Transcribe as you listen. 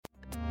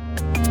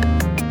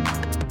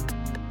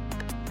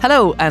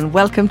Hello and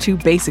welcome to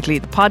Basically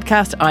the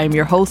podcast. I'm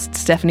your host,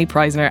 Stephanie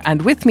Preisner,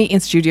 and with me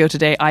in studio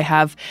today I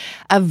have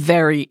a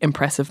very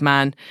impressive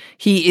man.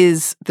 He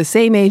is the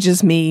same age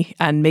as me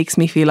and makes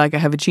me feel like I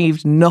have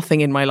achieved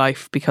nothing in my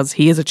life because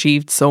he has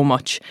achieved so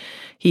much.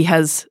 He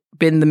has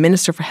been the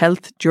Minister for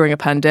Health during a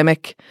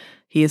pandemic.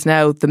 He is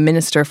now the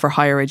Minister for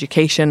Higher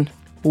Education.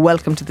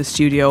 Welcome to the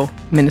studio,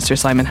 Minister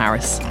Simon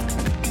Harris.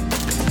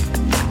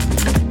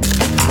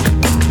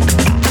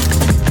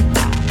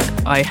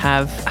 I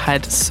have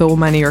had so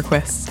many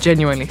requests,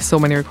 genuinely so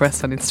many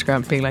requests on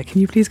Instagram being like,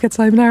 can you please get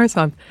Simon Harris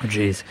on? Oh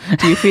jeez.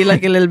 Do you feel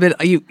like a little bit,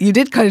 you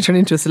did kind of turn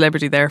into a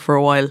celebrity there for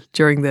a while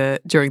during the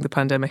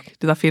pandemic.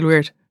 Did that feel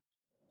weird?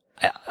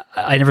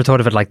 I never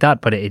thought of it like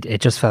that, but it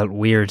just felt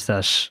weird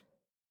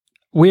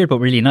but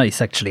really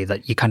nice actually,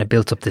 that you kind of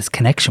built up this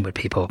connection with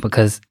people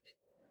because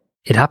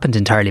it happened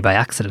entirely by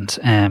accident.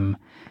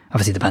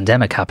 Obviously the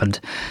pandemic happened,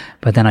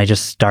 but then I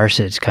just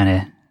started kind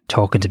of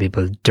talking to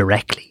people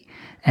directly.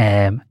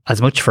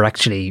 As much for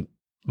actually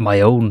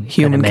my own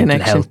human mental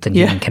connection. Health and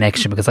human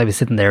connection, because I was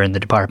sitting there in the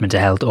Department of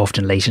Health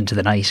often late into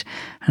the night,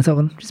 and I thought,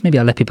 well, just maybe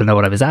I'll let people know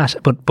what I was at.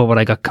 But what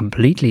I got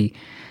completely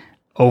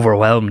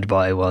overwhelmed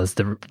by was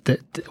the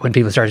when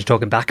people started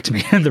talking back to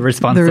me and the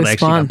response that I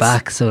actually got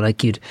back. So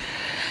like you'd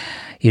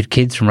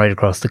kids from right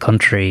across the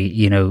country,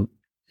 you know,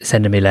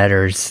 sending me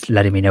letters,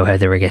 letting me know how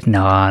they were getting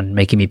on,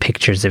 making me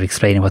pictures of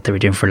explaining what they were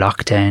doing for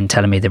lockdown,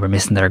 telling me they were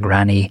missing their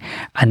granny.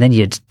 And then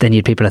you'd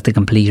people at the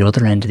complete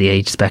other end of the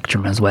age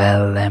spectrum as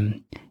well.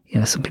 You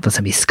know, some people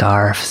sent me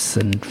scarves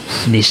and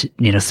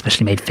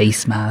specially made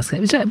face masks. It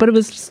was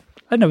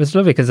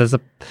lovely because as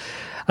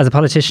a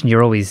politician,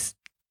 you're always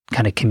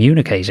kind of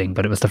communicating,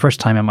 but it was the first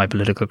time in my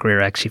political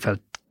career I actually felt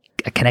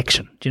a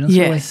connection. Do you know?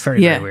 Yes,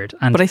 very weird.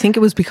 But I think it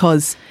was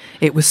because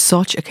it was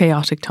such a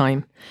chaotic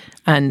time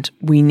and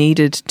we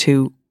needed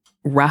to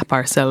wrap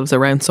ourselves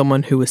around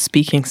someone who was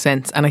speaking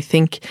sense. And I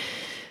think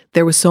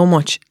there was so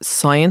much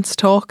science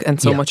talk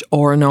and so much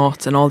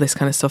aeronauts and all this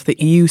kind of stuff that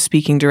you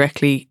speaking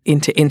directly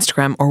into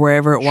Instagram or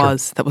wherever it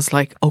was, that was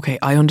like, okay,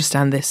 I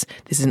understand this.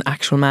 This is an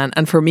actual man.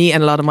 And for me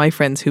and a lot of my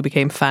friends who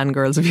became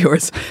fangirls of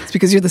yours, it's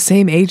because you're the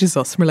same age as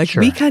us. And we're like,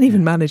 we can't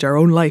even manage our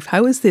own life.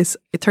 How is this?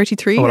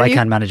 33? Well, I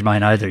can't manage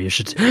mine either. You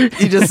should.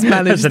 You just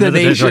manage the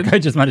nation. I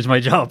just manage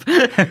my job.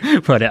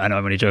 But I know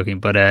I'm only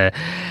joking. But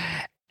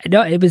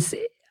no, it was.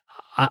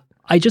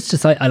 I just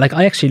decided,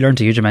 I actually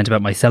learned a huge amount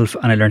about myself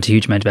and I learned a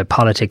huge amount about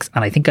politics,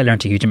 and I think I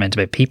learned a huge amount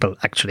about people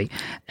actually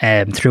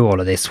through all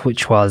of this,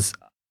 which was,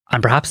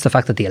 and perhaps the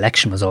fact that the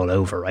election was all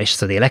over, right?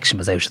 So the election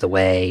was out of the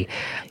way.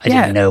 I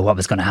didn't know what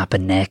was going to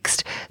happen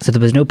next. So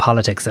there was no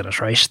politics in it,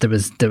 right? There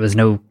was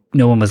no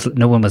one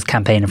was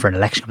campaigning for an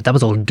election, but that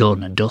was all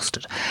done and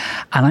dusted.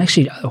 And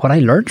actually what I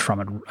learned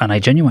from it, and I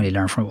genuinely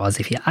learned from it, was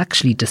if you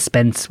actually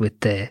dispense with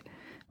the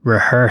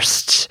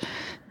rehearsed,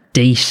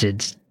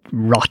 dated,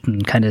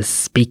 rotten kind of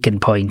speaking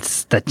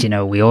points that, you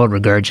know, we all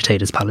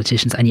regurgitate as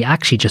politicians, and you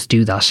actually just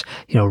do that,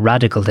 you know,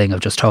 radical thing of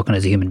just talking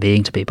as a human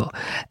being to people,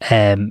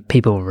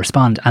 people will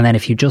respond. And then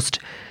if you just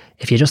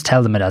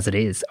tell them it as it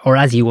is, or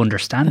as you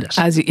understand it,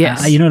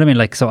 you know what I mean?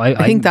 Like, so I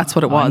think that's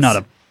what it was. I'm not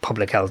a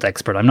public health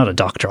expert. I'm not a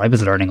doctor. I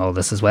was learning all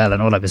this as well,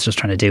 and all I was just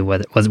trying to do,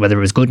 whether it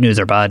was good news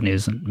or bad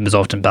news, and it was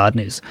often bad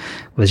news,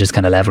 was just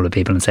kind of level with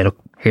people and say, look,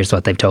 here's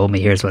what they've told me,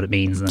 here's what it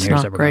means, and then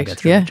here's how we're going to get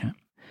through it.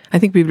 I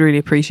think people really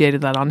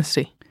appreciated that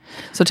honesty.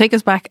 So take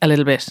us back a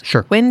little bit.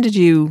 Sure. When did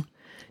you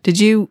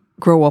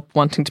grow up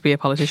wanting to be a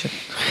politician?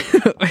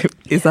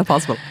 Is that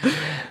possible?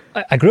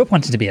 I grew up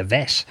wanting to be a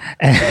vet.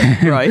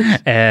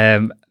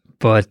 Right.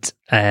 But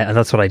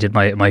that's what I did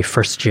my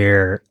first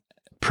year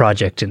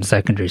project in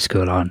secondary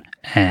school on.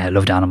 I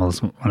loved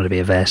animals, wanted to be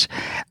a vet.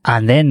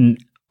 And then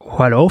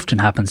what often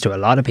happens to a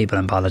lot of people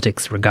in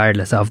politics,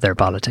 regardless of their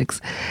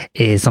politics,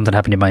 is something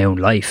happened in my own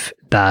life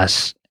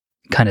that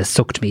kind of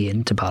sucked me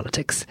into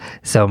politics.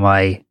 So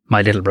my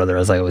little brother,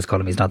 as I always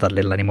call him, he's not that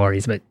little anymore,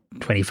 he's about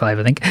 25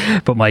 I think,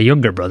 but my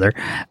younger brother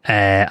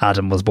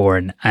Adam was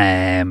born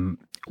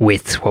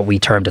with what we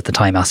termed at the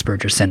time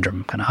Asperger's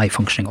syndrome, kind of high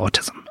functioning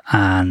autism,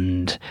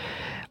 and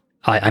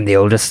I'm the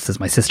oldest, there's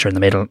my sister in the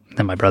middle,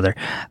 then my brother,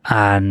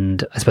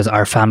 and I suppose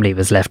our family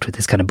was left with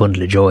this kind of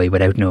bundle of joy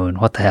without knowing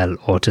what the hell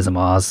autism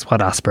was,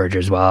 what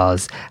Asperger's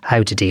was,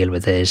 how to deal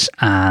with it.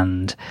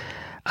 And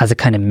as a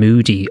kind of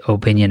moody,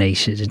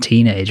 opinionated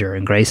teenager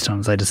in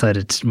Greystones, I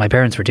decided, my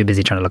parents were too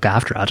busy trying to look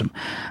after Adam,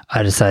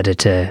 I decided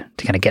to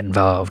kind of get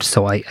involved.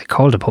 So I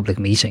called a public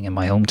meeting in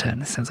my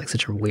hometown. It sounds like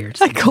such a weird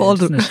thing.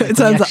 It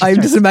sounds like I'm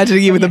just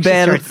imagining you with a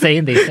bell. Start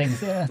saying these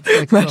things. Yeah,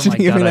 it's like,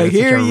 imagining you like,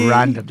 here you. A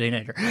random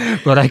teenager.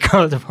 But I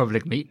called a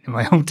public meeting in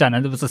my hometown,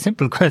 and there was a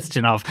simple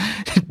question of,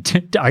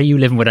 are you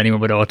living with anyone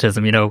with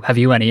autism? You know, have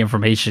you any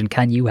information?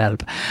 Can you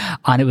help?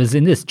 And it was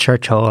in this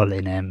church hall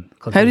in...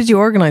 How did you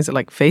organise it?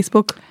 Like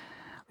Facebook?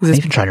 I'm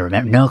even trying to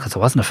remember. No, because it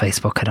wasn't a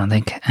Facebook, I don't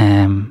think.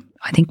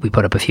 I think we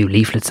put up a few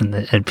leaflets and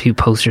a few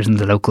posters in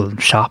the local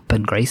shop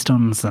in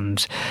Greystones,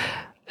 and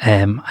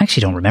I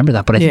actually don't remember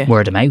that, but I think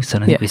word of mouth,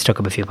 and I think we stuck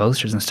up a few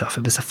posters and stuff.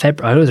 It was I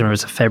always remember it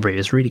was a February, it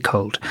was really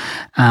cold,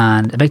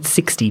 and about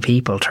 60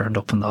 people turned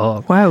up in the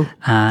hall. Wow.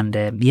 And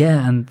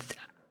and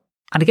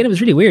And again, it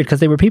was really weird because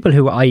they were people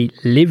who I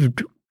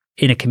lived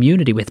in a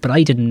community with, but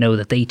I didn't know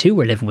that they too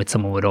were living with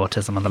someone with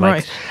autism and the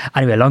like.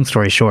 Anyway, long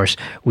story short,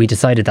 we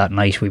decided that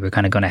night we were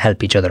kind of going to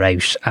help each other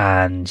out,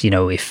 and, you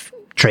know, if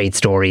trade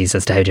stories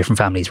as to how different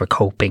families were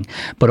coping,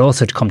 but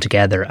also to come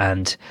together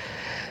and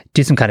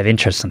do some kind of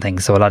interesting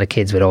things. So a lot of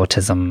kids with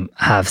autism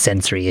have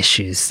sensory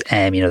issues.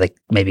 You know, they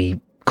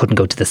maybe couldn't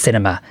go to the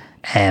cinema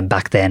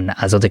back then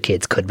as other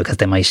kids could because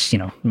they might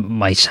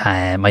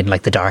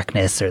like the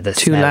darkness or the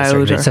too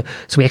smells. loud.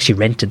 So we actually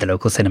rented the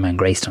local cinema in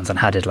Greystones and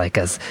had it like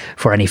as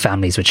for any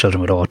families with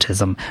children with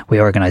autism.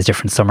 We organised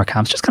different summer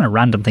camps, just kind of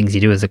random things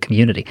you do as a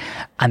community.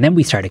 And then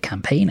we started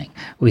campaigning.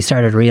 We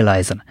started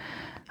realising,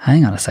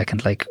 hang on a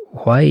second, like,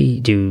 why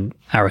do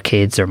our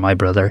kids or my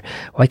brother,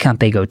 why can't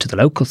they go to the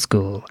local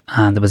school?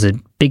 And there was a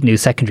big new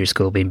secondary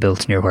school being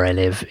built near where I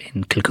live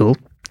in Kilcool.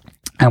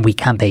 And we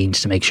campaigned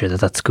to make sure that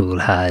that school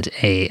had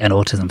an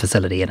autism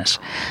facility in it.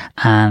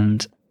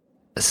 And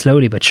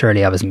slowly but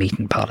surely I was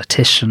meeting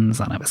politicians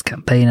and I was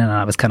campaigning and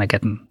I was kind of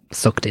getting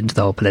sucked into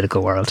the whole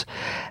political world.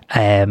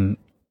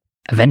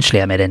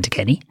 Eventually I met Enda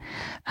Kenny,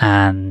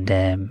 and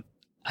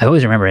I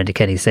always remember Enda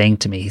Kenny saying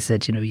to me, he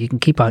said, you know, you can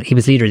keep on. He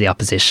was leader of the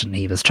opposition.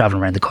 He was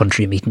travelling around the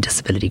country meeting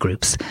disability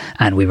groups,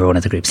 and we were one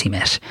of the groups he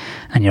met.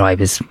 And, you know, I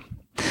was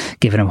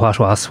giving him what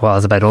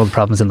was about all the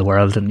problems in the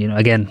world, and, you know,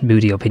 again,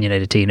 moody,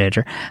 opinionated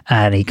teenager.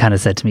 And he kind of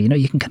said to me, you know,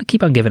 you can kind of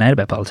keep on giving out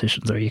about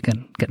politicians, or you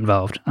can get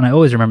involved. And I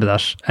always remember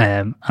that.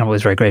 I'm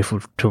always very grateful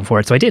to him for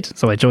it. So I did.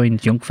 So I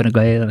joined Young Fine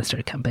Gael and I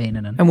started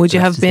campaigning. And would you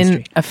have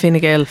been a Fine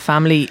Gael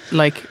family,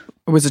 like,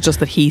 or was it just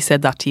that he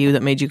said that to you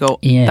that made you go,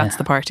 that's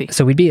the party?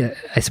 So we'd be,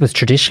 I suppose,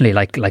 traditionally,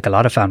 like a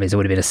lot of families, it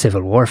would have been a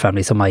civil war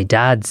family. So my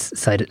dad's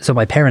side, so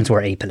my parents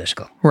were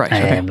apolitical. Right.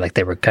 Okay. Like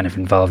they were kind of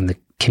involved in the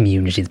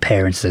community, the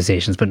parents'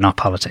 associations, but not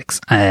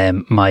politics.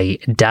 My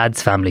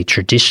dad's family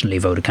traditionally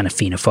voted kind of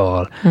Fianna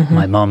Fáil. Mm-hmm.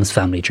 My mum's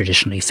family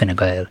traditionally Fine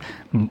Gael,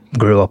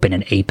 grew up in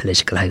an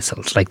apolitical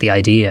household. Like the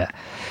idea,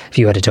 if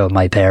you had to tell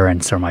my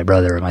parents or my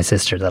brother or my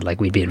sister that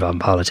like we'd be involved in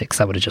politics,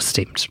 that would have just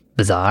seemed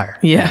bizarre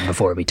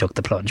before we took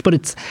the plunge. But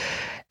it's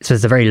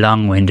a very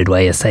long-winded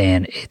way of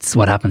saying it's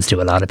what happens to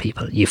a lot of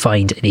people. You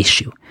find an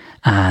issue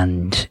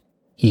and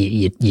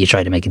you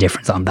try to make a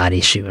difference on that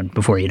issue, and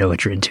before you know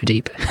it, you're in too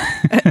deep.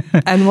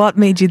 And what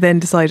made you then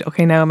decide,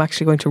 okay, now I'm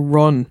actually going to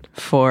run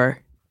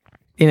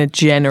in a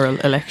general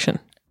election?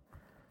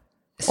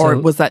 Or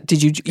was that,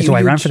 did you... So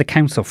I ran for the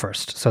council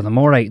first. So the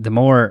more I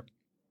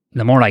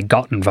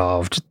got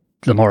involved,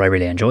 the more I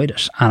really enjoyed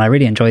it. And I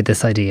really enjoyed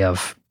this idea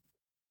of,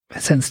 it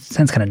sounds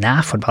kind of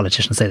naff when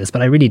politicians say this,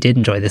 but I really did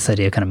enjoy this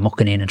idea of kind of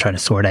mucking in and trying to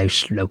sort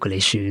out local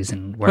issues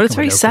and working. But it's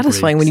very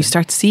satisfying when you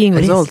start seeing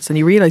results and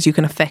you realise you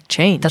can affect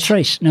change. That's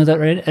right. No, that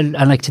right. And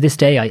like to this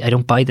day, I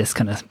don't buy this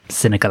kind of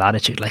cynical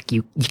attitude. Like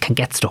you can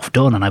get stuff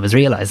done. And I was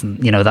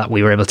realising, you know, that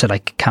we were able to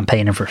like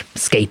campaign for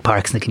skate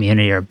parks in the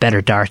community or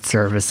better dart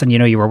service, and you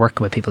know, you were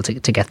working with people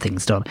to get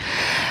things done.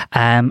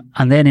 And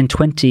then in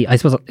I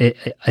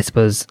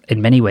suppose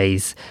in many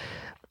ways,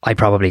 I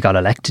probably got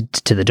elected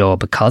to the Dáil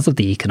because of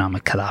the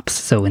economic collapse.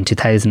 So in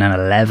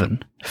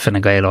 2011,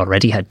 Fine Gael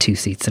already had 2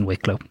 seats in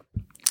Wicklow.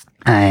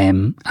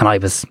 And I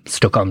was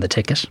stuck on the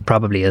ticket,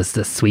 probably as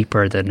the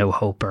sweeper, the no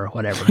hope or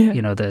whatever,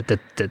 you know,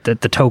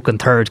 the token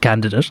third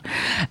candidate.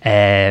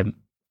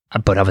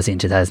 But obviously in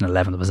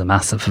 2011, there was a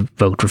massive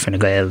vote for Fine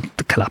Gael,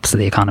 the collapse of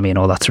the economy and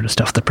all that sort of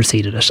stuff that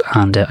preceded it.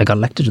 And I got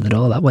elected to the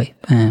Dáil that way.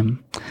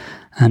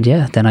 And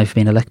yeah, then I've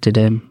been elected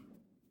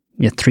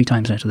 3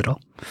 times now to the Dáil.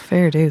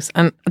 Fair dues.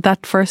 And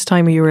that first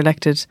time you were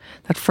elected,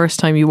 that first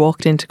time you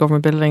walked into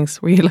government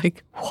buildings, were you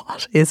like,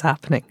 what is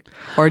happening?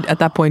 Or at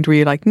that point were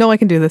you like, no, I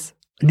can do this?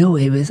 No,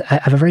 it was, I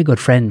have a very good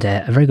friend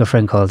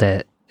called,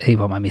 he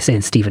won't mind me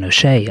saying, Stephen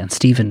O'Shea. And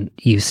Stephen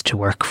used to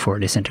work for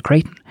Lucinda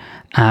Creighton.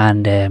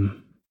 And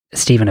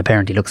Stephen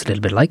apparently looks a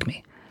little bit like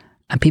me.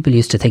 And people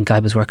used to think I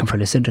was working for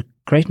Lucinda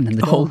Creighton in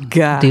the Dáil. Oh,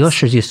 gas. The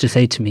ushers used to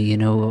say to me, you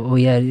know, oh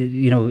yeah,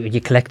 you know,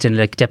 you're collecting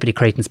like Deputy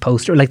Creighton's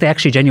poster. Like they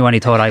actually genuinely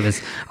thought I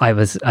was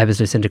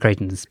Lucinda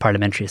Creighton's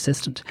parliamentary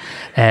assistant.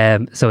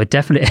 So it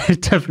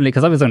definitely,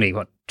 because I was only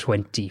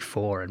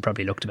 24 and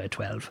probably looked about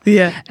 12.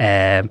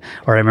 Yeah.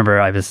 Or I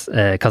remember I was,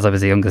 because I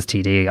was the youngest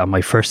TD on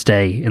my first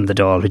day in the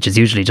Dáil, which is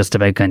usually just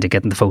about kind of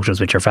getting the photos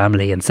with your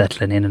family and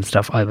settling in and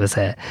stuff. I was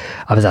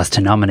asked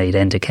to nominate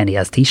Enda Kenny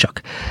as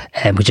Taoiseach,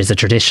 which is a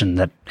tradition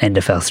that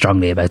Enda felt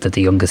strongly about, that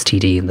the youngest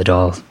TD in the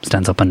Dáil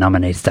stands up and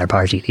nominates their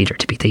party leader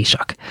to be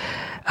Taoiseach.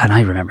 And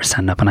I remember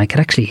standing up and I could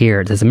actually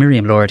hear, there's a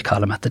Miriam Lord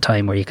column at the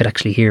time where you could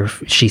actually hear,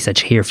 she said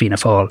she hear Fianna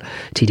Fáil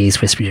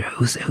TDs whispering,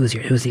 who's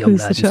the young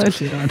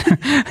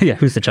lad? Yeah,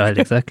 who's the child,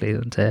 exactly.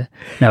 And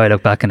now I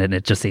look back on it and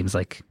it just seems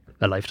like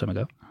a lifetime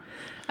ago.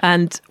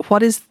 And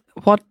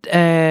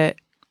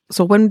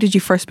so when did you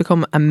first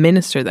become a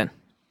minister then?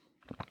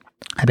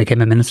 I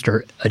became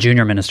a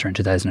junior minister in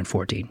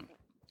 2014.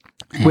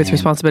 With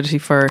responsibility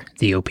for?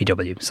 The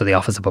OPW, so the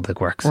Office of Public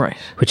Works. Right.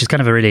 Which is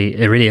kind of a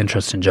really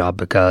interesting job,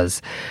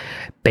 because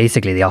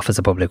basically the Office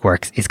of Public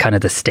Works is kind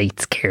of the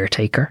state's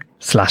caretaker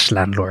 /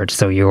 landlord.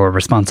 So you're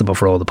responsible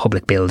for all the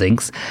public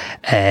buildings.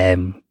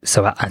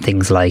 So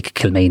things like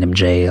Kilmainham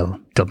Jail,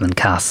 Dublin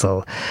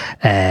Castle,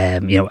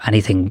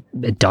 anything,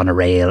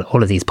 Doneraile,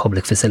 all of these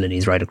public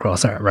facilities right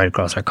across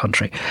our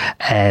country.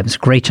 It's a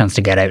great chance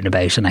to get out and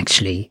about and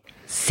actually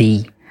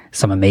see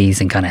some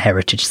amazing kind of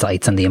heritage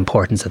sites and the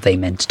importance that they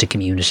meant to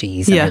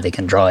communities and how they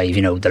can drive,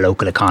 the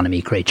local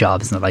economy, create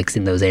jobs and the likes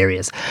in those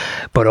areas.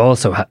 But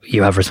also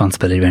you have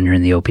responsibility when you're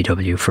in the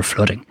OPW for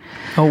flooding.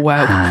 Oh,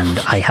 wow. And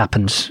I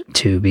happened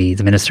to be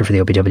the minister for the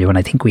OPW, and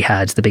I think we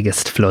had the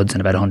biggest floods in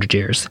about 100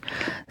 years.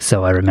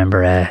 So I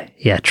remember,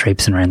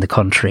 traipsing around the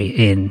country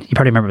you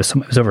probably remember it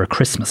was over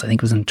Christmas. I think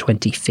it was in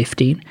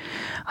 2015.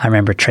 I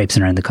remember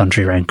traipsing around the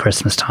country around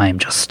Christmas time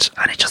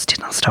and it just did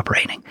not stop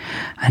raining,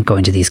 and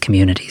going to these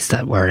communities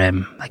that were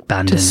like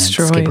Bandon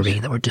destroyed. And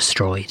Skibbereen that were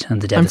destroyed,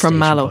 and the devastation. I'm from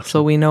Mallow,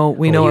 so we know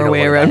our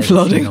way around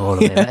flooding.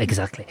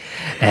 Exactly.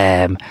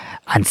 And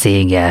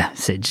seeing,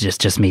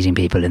 just meeting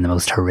people in the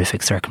most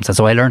horrific circumstances.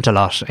 So I learned a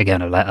lot,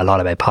 again, a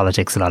lot about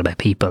politics, a lot about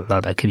people, a lot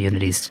about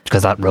communities,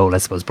 because that role, I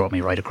suppose, brought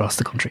me right across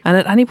the country. And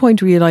at any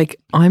point were you like,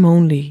 I'm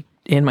only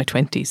in my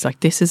 20s, like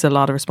this is a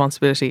lot of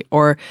responsibility?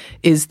 Or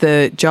is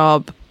the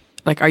job,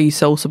 like, are you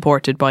so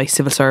supported by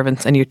civil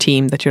servants and your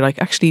team that you're like,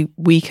 actually,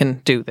 we can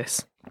do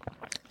this?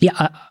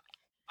 Yeah,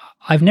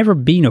 I've never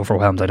been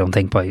overwhelmed, I don't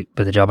think, by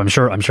the job. I'm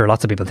sure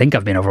lots of people think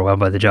I've been overwhelmed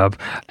by the job,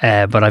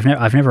 but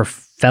I've never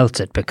felt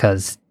it,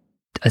 because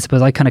I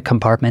suppose I kind of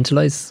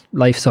compartmentalise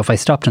life. So if I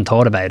stopped and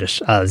thought about it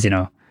as,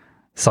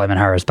 Simon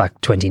Harris back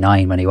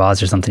 29 when he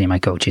was or something, you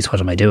might go, geez, what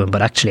am I doing?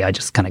 But actually I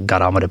just kind of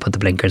got on with it, put the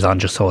blinkers on,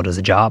 just saw it as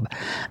a job.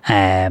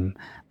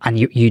 And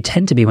you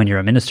tend to be, when you're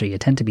a minister, you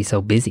tend to be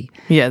so busy.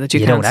 Yeah, that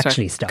you don't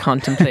actually stop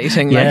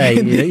contemplating.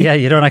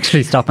 You don't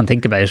actually stop and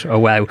think about, oh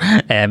wow.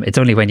 It's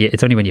only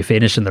when you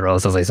finish in the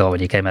roles, as I saw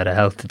when you came out of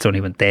health. It's only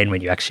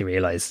when you actually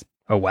realise,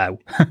 oh wow,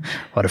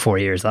 what a 4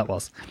 years that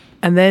was.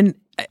 And then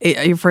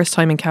your first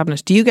time in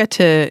cabinet, do you get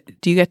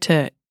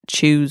to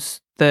choose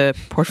the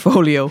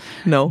portfolio?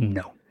 No,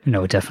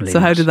 definitely. So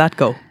not. how did that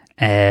go?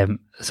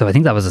 So I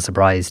think that was a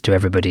surprise to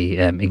everybody,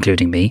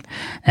 including me.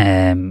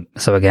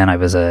 So again, I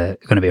was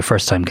going to be a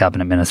first-time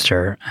cabinet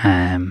minister.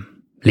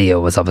 Leo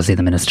was obviously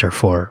the minister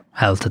for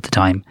health at the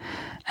time.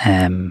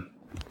 The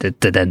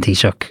then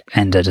Taoiseach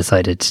Enda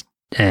decided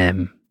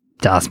to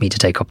ask me to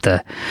take up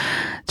the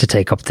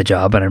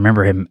job, and I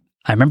remember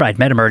I'd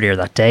met him earlier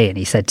that day, and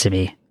he said to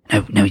me,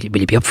 "No, would you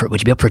be up for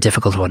a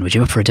difficult one? Would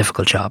you be up for a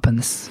difficult job?" And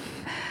this.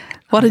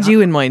 What had you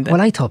in mind then?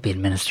 Well, I thought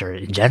being minister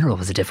in general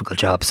was a difficult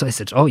job. So I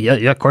said, oh, yeah,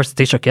 of course,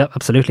 Taoiseach, yeah,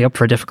 absolutely up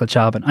for a difficult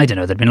job. And I don't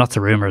know, there'd been lots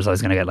of rumours I was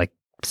going to get like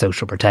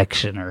social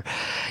protection, or,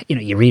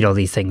 you read all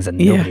these things and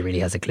nobody really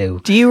has a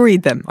clue. Do you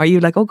read them? Are you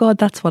like, oh God,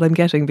 that's what I'm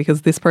getting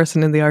because this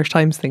person in the Irish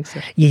Times thinks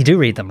it? You do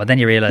read them, but then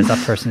you realise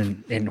that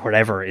person in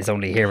wherever is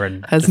only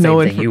hearing the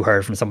same thing you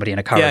heard from somebody in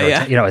a corridor.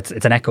 Yeah.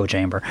 It's an echo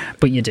chamber,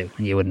 but you do.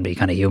 And you wouldn't be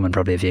kind of human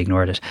probably if you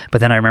ignored it.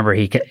 But then I remember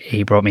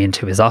he brought me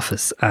into his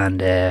office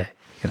and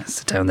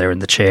sit down there in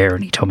the chair,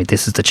 and he told me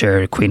this is the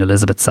chair Queen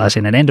Elizabeth sat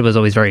in. And Enda was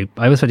always I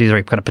always felt he was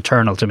very kind of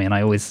paternal to me, and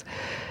I always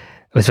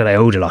felt I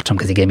owed a lot to him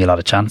because he gave me a lot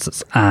of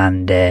chances.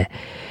 And he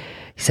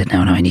said,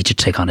 no, I need you to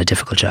take on a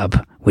difficult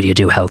job. Will you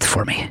do health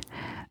for me?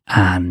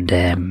 And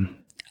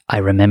I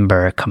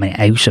remember coming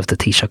out of the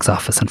Taoiseach's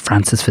office, and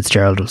Frances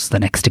Fitzgerald was the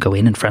next to go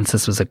in, and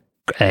Frances was a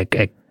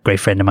great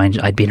friend of mine.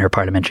 I'd been her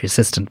parliamentary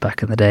assistant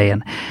back in the day,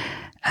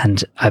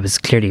 and I was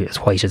clearly as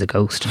white as a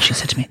ghost. And she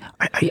said to me,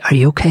 are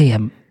you okay?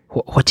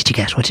 What did you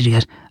get?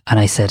 And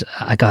I said,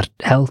 I got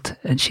health.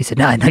 And she said,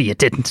 no, you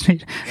didn't.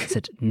 I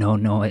said,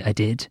 no, I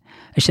did.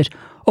 I said,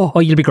 oh,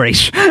 you'll be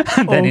great.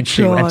 And then in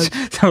she went.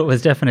 So it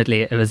was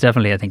definitely,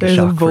 I think, there's a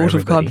shock a vote for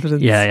of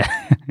confidence. Yeah,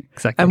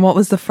 exactly. And what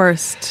was the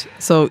first?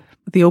 So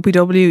the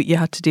OPW, you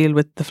had to deal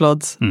with the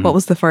floods. Mm. What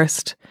was the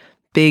first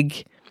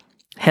big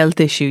health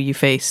issue you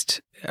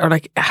faced? Or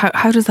like,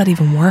 how does that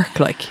even work?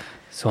 Like,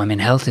 so I mean,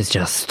 health is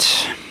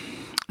just.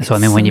 So, I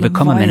mean, when you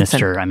become a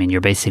minister, I mean, you're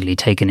basically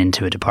taken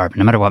into a department,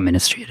 no matter what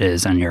ministry it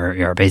is, and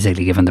you're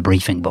basically given the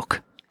briefing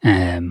book.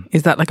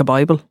 Is that like a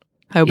Bible?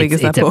 How big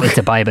is that book? It's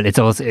a Bible. It's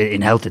also,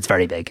 in health, it's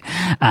very big.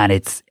 And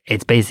it's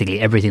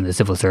basically everything the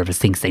civil service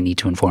thinks they need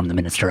to inform the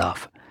minister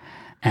of.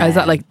 Is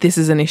that like, this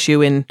is an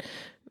issue in,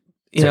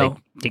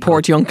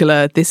 Port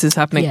Yunkela, this is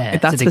happening? Yeah,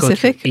 that's so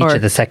specific? Each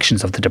of the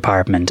sections of the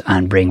department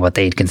and bring what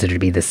they'd consider to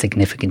be the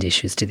significant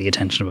issues to the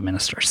attention of a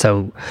minister.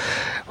 So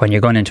when you're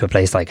going into a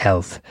place like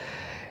health,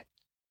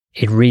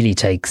 it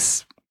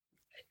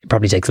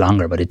probably takes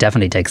longer, but it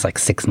definitely takes like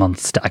 6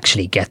 months to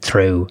actually get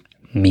through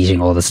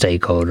meeting all the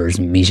stakeholders,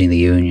 meeting the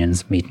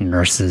unions, meeting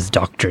nurses,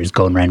 doctors,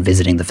 going around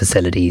visiting the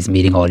facilities,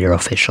 meeting all your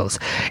officials.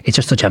 It's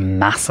just such a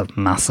massive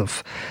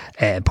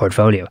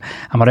portfolio.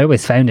 And what I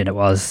always found in it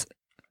was,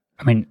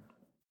 I mean,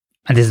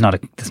 and this is not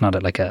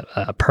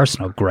a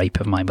personal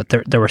gripe of mine, but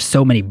there were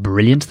so many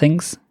brilliant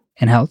things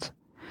in health,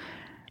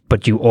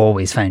 but you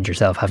always found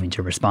yourself having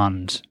to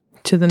respond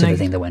to the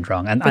thing that went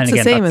wrong. And it's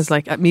again, the same as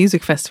like at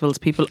music festivals,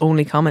 people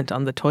only comment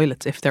on the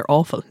toilets if they're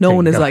awful. No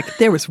one is go. like,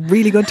 there was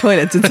really good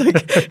toilets. It's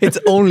like, it's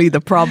only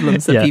the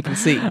problems that people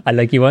see. And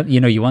like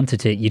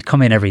you'd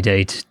come in every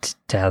day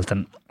to health,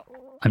 and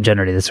I'm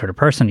generally this sort of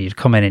person. You'd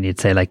come in and you'd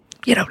say like,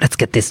 let's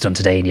get this done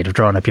today, and you'd have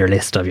drawn up your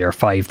list of your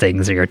 5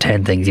 things or your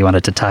 10 things you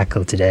wanted to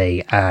tackle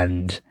today,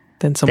 and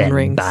then someone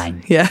rings.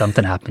 Bang,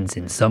 something happens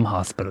in some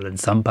hospital in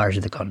some part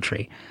of the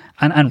country.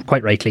 And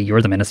quite rightly,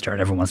 you're the minister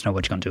and everyone wants to know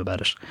what you're going to do about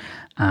it.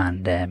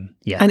 And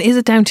And is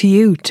it down to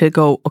you to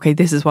go, okay,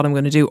 this is what I'm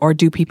going to do? Or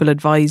do people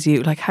advise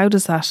you? Like, how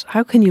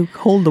can you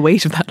hold the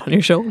weight of that on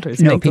your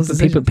shoulders? No, people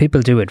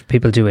do it.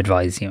 People do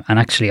advise you. And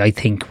actually, I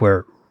think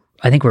we're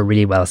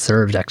really well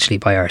served actually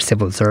by our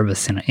civil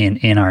service in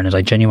Ireland.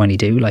 I genuinely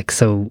do. Like,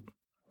 so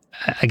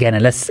again,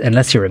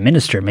 unless you're a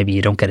minister, maybe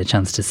you don't get a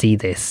chance to see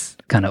this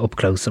kind of up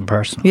close and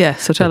personal. Yeah,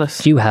 so tell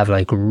us. You have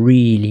like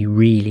really,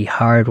 really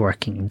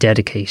hardworking,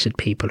 dedicated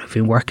people who've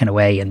been working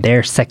away in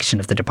their section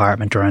of the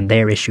department or on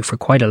their issue for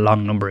quite a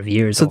long number of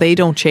years. So they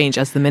don't change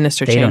as the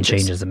minister changes? They don't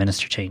change as the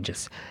minister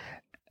changes.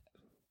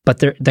 But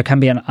there can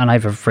be, and I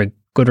have a very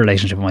good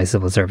relationship with my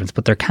civil servants,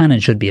 but there can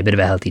and should be a bit of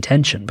a healthy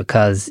tension,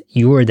 because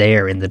you're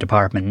there in the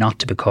department not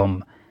to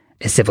become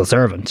a civil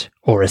servant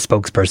or a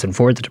spokesperson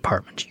for the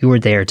department. You're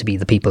there to be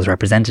the people's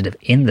representative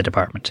in the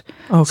department.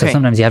 Okay. So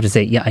sometimes you have to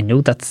say, yeah, I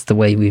know that's the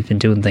way we've been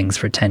doing things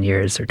for 10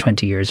 years or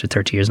 20 years or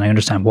 30 years, and I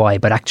understand why,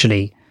 but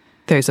actually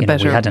we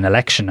had an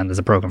election and there's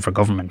a programme for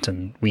government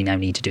and we now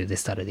need to do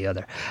this, that or the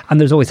other. And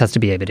there's always has to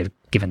be a bit of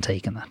give and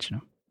take in that,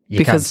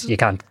 You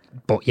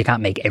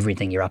can't make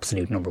everything your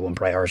absolute number one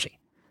priority.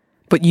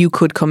 But you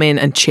could come in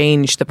and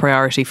change the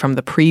priority from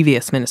the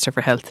previous Minister for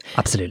Health.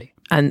 Absolutely.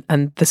 And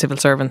the civil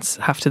servants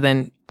have to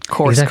then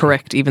course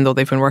correct, even though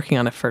they've been working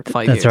on it for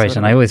 5 years. That's right.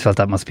 And I always felt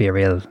that must be a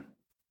real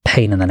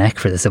pain in the neck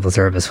for the civil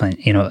service when,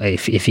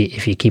 if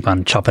you keep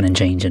on chopping and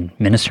changing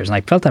ministers. And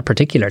I felt that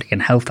particularly in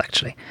health,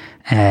 actually,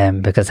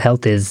 because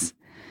health is...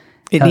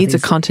 It needs a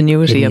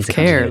continuity of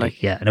care.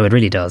 It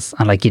really does.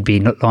 And like you'd be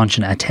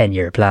launching a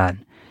 10-year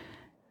plan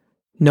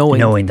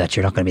knowing that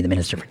you're not going to be the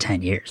minister for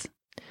 10 years.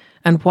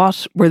 And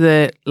what were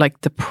the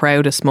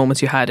proudest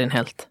moments you had in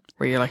health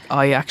where you're like,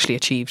 I actually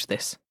achieved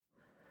this?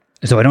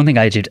 So I don't think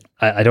I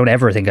don't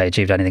ever think I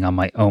achieved anything on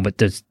my own, but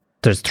there's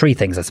 3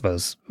 things, I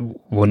suppose.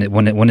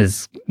 One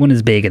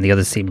is big and the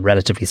others seem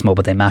relatively small,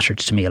 but they mattered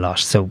to me a lot.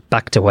 So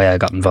back to why I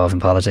got involved in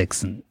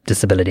politics and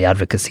disability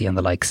advocacy and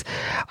the likes,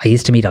 I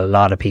used to meet a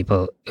lot of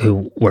people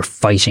who were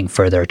fighting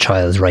for their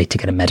child's right to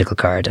get a medical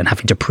card and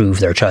having to prove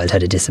their child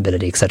had a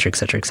disability, etc.,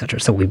 etc., etc.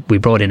 So we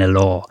brought in a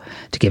law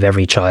to give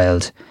every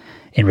child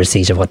in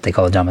receipt of what they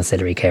call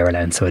domiciliary care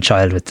allowance, so a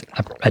child with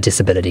a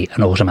disability,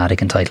 an automatic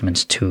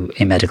entitlement to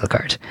a medical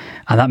card.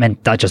 And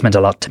that just meant a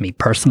lot to me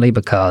personally,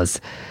 because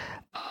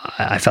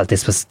I felt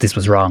this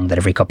was wrong, that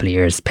every couple of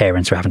years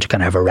parents were having to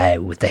kind of have a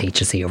row with the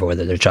HSE over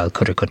whether their child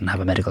could or couldn't have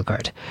a medical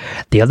card.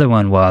 The other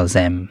one was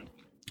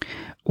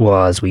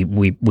we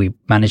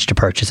managed to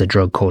purchase a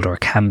drug called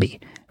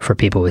Orkambi for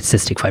people with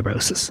cystic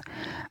fibrosis.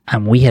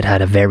 And we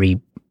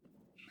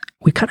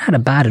kind of had a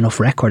bad enough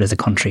record as a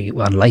country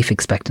on life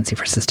expectancy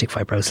for cystic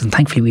fibrosis. And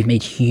thankfully we've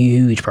made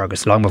huge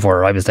progress long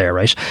before I was there,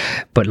 right?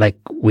 But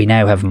we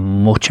now have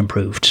much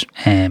improved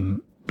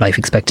life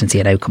expectancy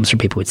and outcomes for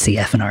people with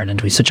CF in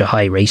Ireland. We have such a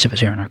high rate of it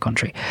here in our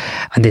country.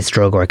 And this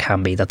drug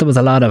Orkambi, that there was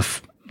a lot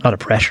of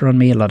pressure on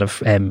me, a lot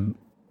of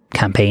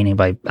campaigning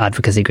by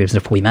advocacy groups.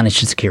 We managed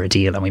to secure a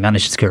deal, and we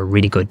managed to secure a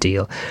really good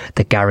deal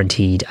that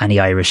guaranteed any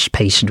Irish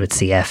patient with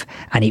CF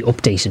any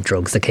updated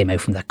drugs that came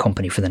out from that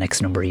company for the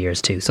next number of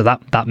years too. So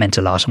that meant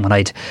a lot. And when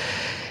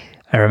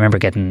I remember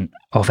getting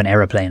off an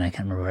aeroplane, I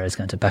can't remember where I was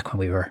going to, back when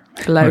we were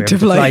allowed to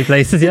fly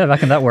places,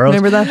 back in that world.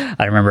 Remember that?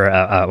 I remember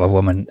a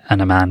woman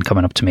and a man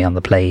coming up to me on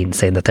the plane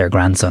saying that their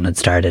grandson had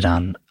started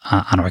on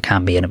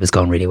Orkambi and it was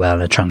going really well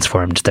and it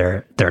transformed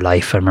their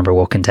life. I remember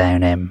walking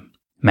down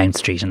Mount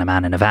Street and a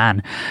man in a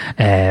van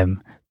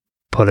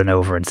pulling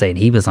over and saying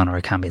he was on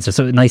Orkambi.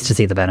 So nice to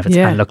see the benefits.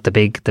 Yeah. And look, the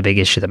big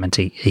issue that meant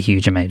a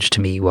huge amount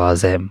to me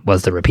was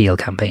the repeal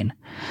campaign,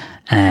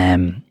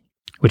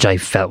 which I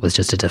felt was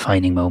just a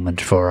defining moment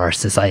for our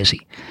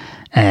society.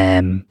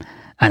 And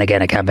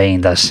again, a campaign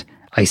that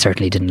I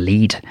certainly didn't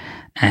lead,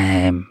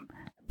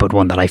 but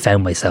one that I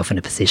found myself in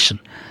a position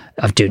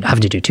of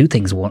having to do 2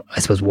 things. One,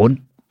 I suppose,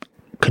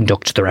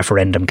 conduct the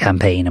referendum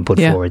campaign and put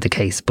forward the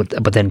case, but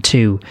then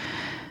 2,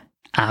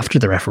 after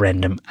the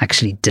referendum,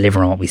 actually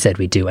deliver on what we said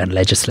we'd do and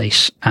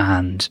legislate.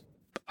 And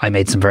I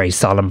made some very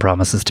solemn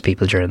promises to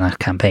people during that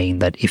campaign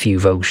that if you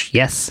vote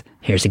yes,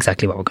 here's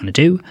exactly what we're going to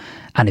do.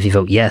 And if you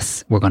vote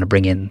yes, we're going to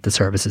bring in the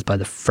services by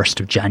the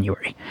 1st of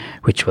January,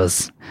 which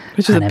was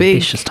an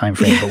ambitious time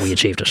frame, but we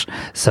achieved it.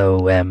 So,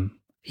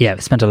 we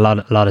spent a lot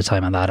of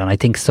time on that. And I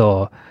think I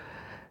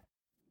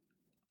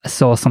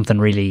saw something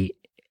really,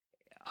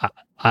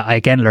 I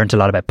again learned a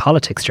lot about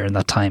politics during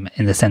that time,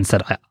 in the sense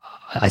that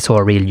I saw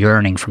a real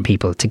yearning from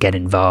people to get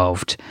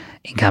involved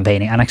in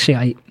campaigning. And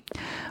actually,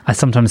 I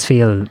sometimes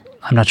feel,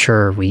 I'm not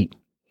sure we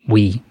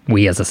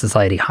as a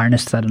society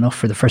harnessed that enough.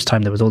 For the first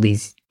time, there was all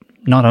these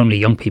not only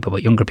young people,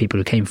 but younger people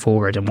who came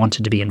forward and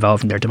wanted to be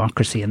involved in their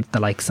democracy and the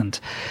likes. And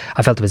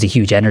I felt there was a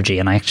huge energy.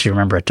 And I actually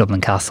remember at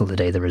Dublin Castle the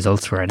day the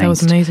results were announced. That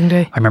was an amazing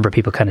day. I remember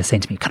people kind of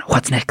saying to me, kind of,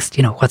 what's next?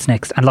 What's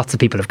next? And lots of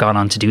people have gone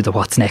on to do the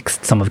what's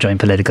next. Some have joined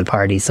political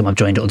parties, some have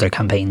joined other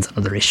campaigns on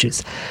other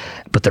issues.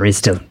 But there is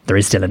still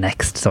a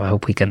next. So I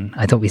hope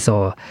I thought we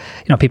saw,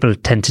 people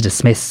tend to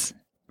dismiss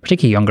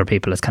particularly younger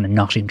people as kind of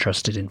not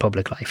interested in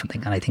public life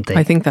and I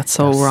think that's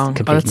so wrong.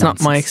 But it's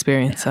not my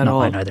experience at all.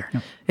 Not mine either.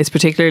 No. It's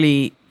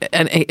particularly,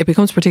 and it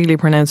becomes particularly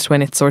pronounced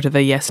when it's sort of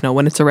a yes/no,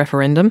 when it's a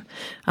referendum.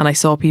 And I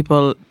saw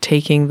people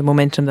taking the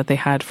momentum that they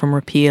had from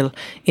repeal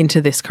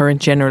into this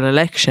current general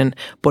election,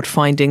 but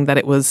finding that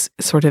it was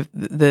sort of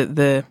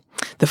the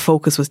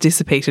focus was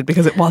dissipated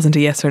because it wasn't a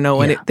yes or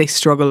no, and they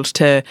struggled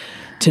to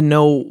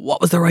know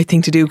what was the right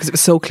thing to do because it was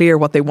so clear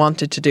what they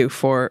wanted to do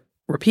for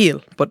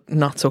repeal, but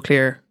not so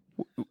clear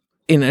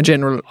in a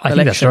general election. I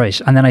think that's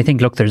right. And then I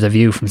think, look, there's a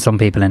view from some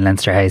people in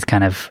Leinster House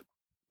kind of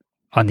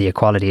on the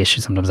equality issue.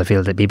 Sometimes I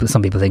feel that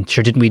some people think,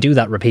 sure, didn't we do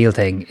that repeal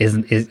thing?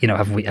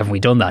 Have we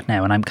done that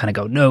now? And I'm kind of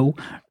go, no.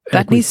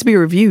 That needs to be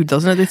reviewed,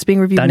 doesn't it? It's being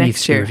reviewed next year. That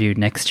needs to be reviewed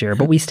next year.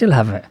 But we still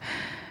have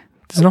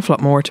there's an awful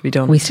lot more to be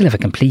done. We still have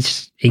a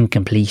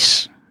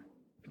incomplete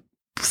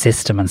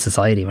system and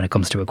society when it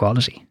comes to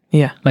equality.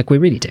 Yeah. We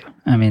really do.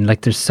 I mean,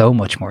 there's so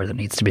much more that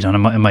needs to be done.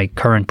 In my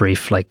current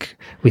brief,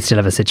 we still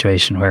have a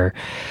situation where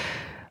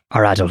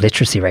our adult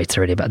literacy rates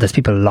are really bad. There's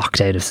people locked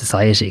out of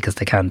society because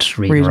they can't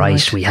read and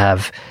write. We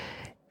have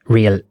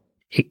real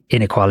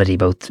inequality,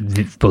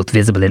 both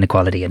visible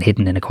inequality and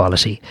hidden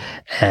inequality.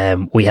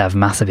 We have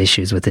massive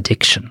issues with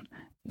addiction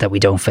that we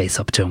don't face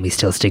up to, and we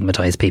still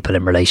stigmatise people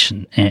in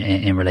relation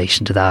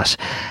to that.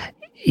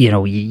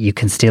 You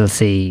can still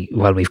see,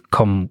 while we've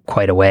come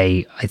quite a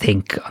way, I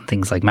think, on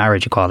things like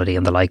marriage equality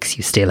and the likes,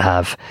 you still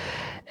have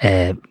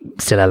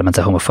still elements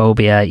of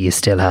homophobia. You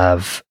still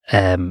have,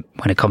 when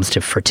it comes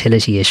to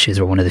fertility issues,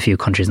 we're one of the few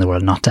countries in the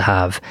world not to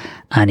have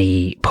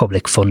any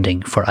public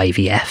funding for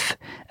IVF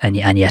and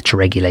yet to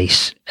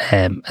regulate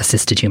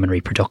assisted human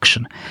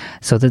reproduction.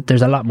 So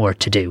there's a lot more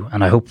to do,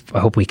 and I hope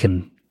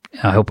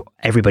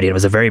everybody, it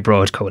was a very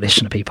broad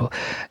coalition of people,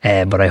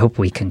 but I hope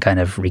we can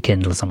kind of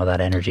rekindle some of that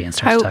energy and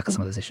start to tackle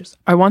some of those issues.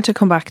 I want to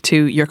come back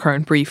to your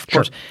current brief,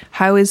 sure. But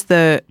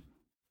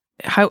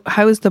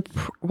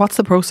what's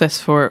the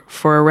process for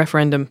a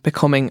referendum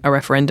becoming a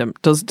referendum?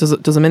 Does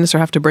a minister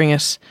have to bring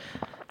it?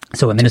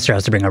 So a minister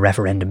has to bring a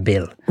referendum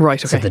bill. Right,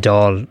 okay. So the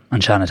Dáil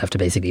and Seanad have to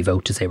basically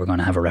vote to say we're going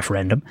to have a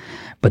referendum.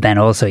 But then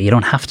also, you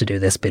don't have to do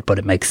this bit, but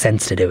it makes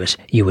sense to do it.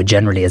 You would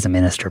generally, as a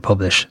minister,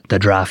 publish the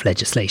draft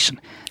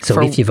legislation. So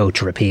if you vote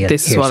to repeal,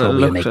 here's what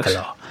we'll make the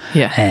law.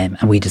 Yeah. And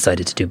we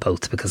decided to do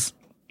both because,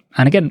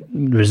 and again,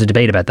 there was a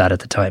debate about that at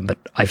the time, but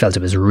I felt it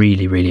was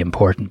really, really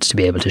important to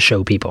be able to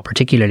show people,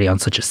 particularly on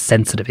such a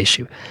sensitive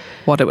issue,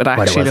 what it would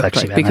actually look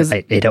like. Because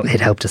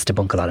it helped us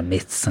debunk a lot of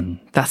myths and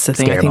that's the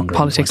thing. I think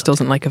politics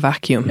doesn't like a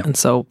vacuum, and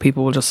so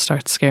people will just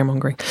start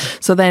scaremongering.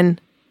 So then,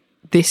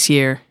 this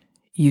year,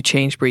 you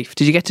changed brief.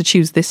 Did you get to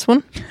choose this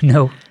one?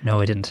 No,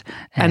 I didn't.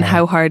 And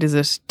how hard is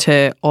it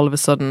to all of a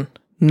sudden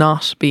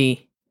not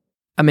be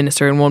a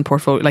minister in one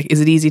portfolio? Is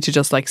it easy to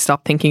just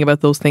stop thinking about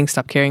those things,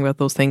 stop caring about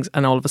those things,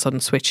 and all of a sudden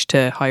switch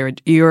to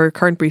your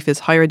current brief is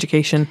higher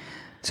education?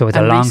 So with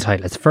a long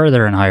title, it's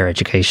further in higher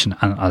education,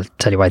 and I'll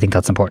tell you why I think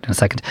that's important in a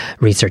second.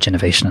 Research,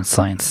 innovation and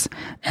science.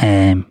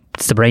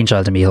 It's the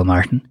brainchild of Micheál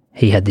Martin.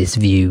 He had this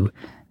view,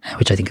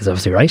 which I think is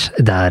obviously right,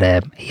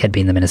 that he had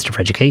been the Minister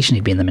for Education,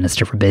 he'd been the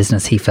Minister for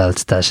Business. He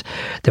felt that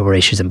there were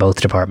issues in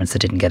both departments that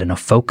didn't get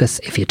enough focus.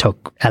 If you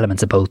took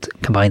elements of both,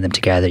 combined them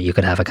together, you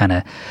could have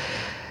a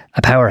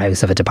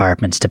powerhouse of a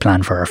department to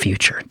plan for our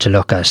future, to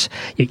look at.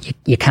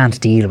 You can't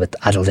deal with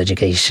adult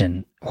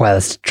education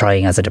whilst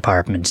trying as a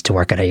department to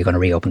work out how you're going to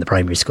reopen the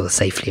primary schools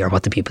safely or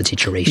what the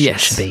pupil-teacher ratio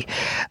should be.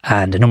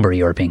 And a number of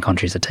European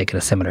countries had taken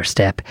a similar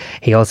step.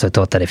 He also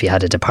thought that if you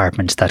had a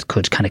department that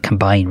could kind of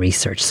combine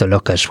research, so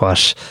look at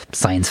what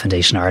Science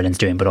Foundation Ireland's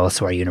doing, but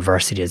also our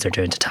universities are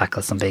doing to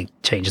tackle some big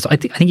changes. I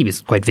think he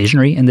was quite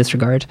visionary in this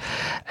regard.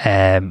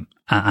 And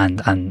that's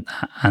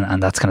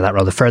kind of that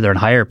role. The further and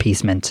higher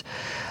piece meant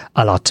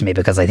a lot to me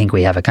because I think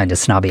we have a kind of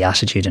snobby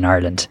attitude in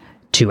Ireland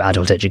to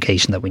adult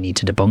education that we need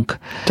to debunk.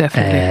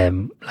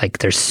 Definitely.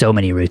 There's so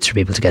many routes for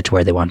people to get to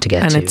where they want to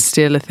get to. And it's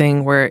still a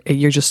thing where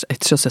it's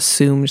just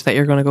assumed that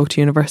you're going to go to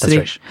university.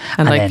 That's right.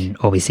 And then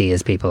all we see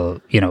is people,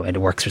 it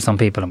works for some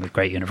people and with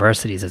great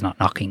universities is not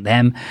knocking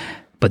them,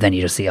 but then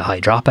you just see a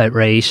high dropout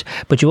rate.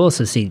 But you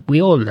also see,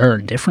 we all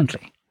learn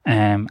differently.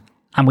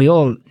 And we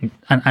all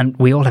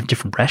have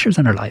different pressures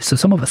in our lives. So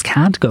some of us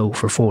can't go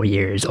for 4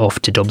 years off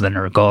to Dublin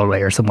or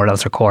Galway or somewhere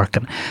else or Cork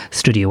and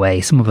study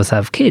away. Some of us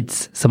have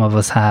kids. Some of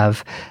us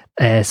have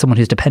someone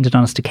who's dependent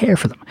on us to care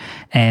for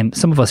them.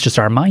 Some of us just,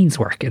 our minds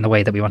work in the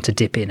way that we want to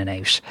dip in and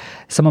out.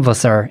 Some of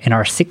us are in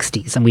our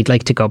 60s and we'd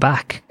like to go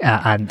back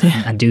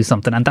and do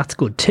something, and that's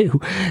good too.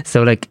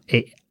 So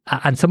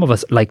and some of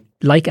us like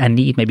and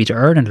need maybe to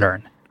earn and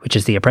learn, which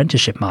is the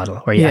apprenticeship model,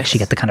 where you actually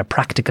get the kind of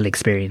practical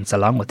experience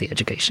along with the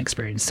education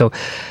experience. So,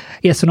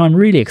 no, I'm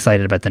really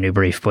excited about the new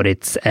brief, but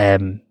it's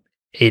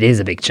it is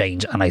a big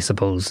change. And I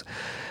suppose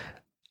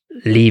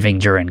leaving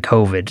during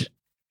COVID,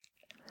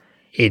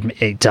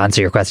 to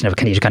answer your question of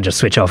you can't just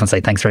switch off and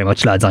say thanks very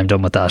much lads, I'm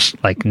done with that.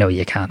 Like, no,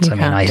 you can't. I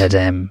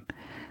mean,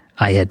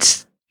 I had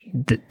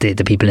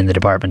the people in the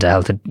Department of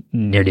Health had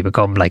nearly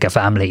become like a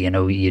family. You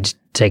know, you'd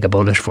take a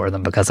bullet for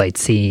them because I'd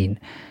seen.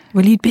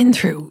 Well, you'd been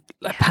through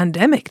a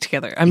pandemic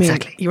together. I mean,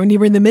 exactly. you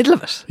were in the middle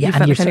of it. Yeah,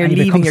 and you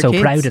become so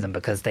proud of them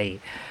because they,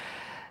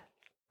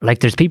 like,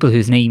 there's people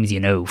whose names you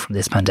know from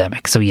this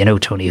pandemic. So you know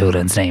Tony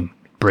Holohan's name,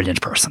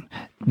 brilliant person.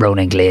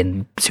 Ronan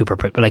Glynn, super,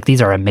 like,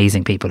 these are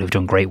amazing people who've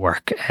done great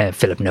work.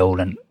 Philip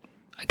Nolan.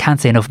 I can't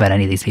say enough about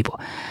any of these people.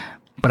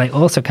 But I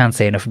also can't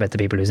say enough about the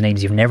people whose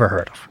names you've never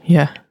heard of.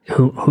 Yeah.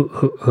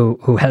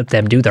 Who helped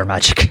them do their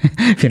magic,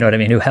 if you know what I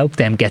mean, who helped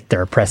them get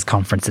their press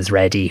conferences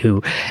ready,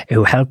 who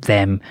helped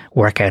them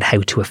work out how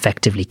to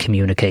effectively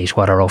communicate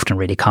what are often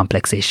really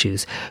complex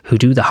issues, who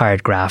do the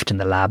hard graft in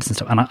the labs and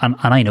stuff. And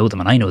I know them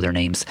and I know their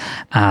names.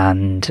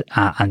 And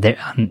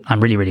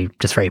I'm really, really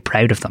just very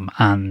proud of them.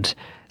 And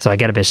so I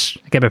get a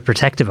bit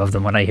protective of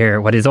them when I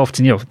hear what is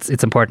often, you know,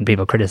 it's important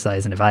people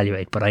criticise and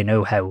evaluate, but I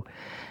know how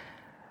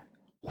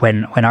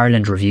when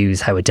Ireland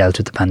reviews how it dealt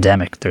with the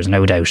pandemic, there's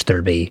no doubt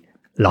there'll be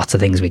lots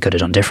of things we could have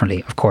done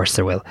differently. Of course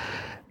there will.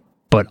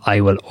 But I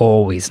will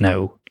always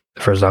know,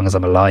 for as long as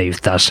I'm alive,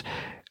 that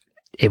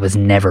it was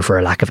never for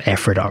a lack of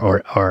effort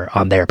or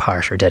on their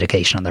part or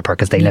dedication on their part,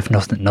 because they left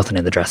nothing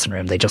in the dressing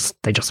room. They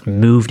just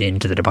moved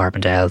into the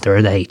Department of Health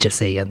or the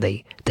HSE, and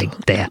they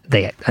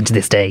and to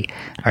this day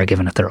are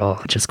giving it their all,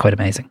 which is quite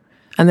amazing.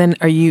 And then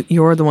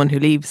you're the one who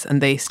leaves and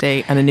they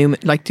stay, and a new,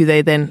 like, do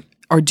they then,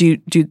 or do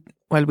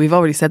well, we've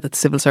already said that the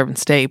civil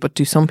servants stay, but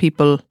do some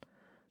people,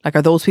 like,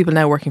 are those people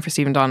now working for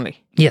Stephen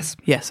Donnelly? Yes.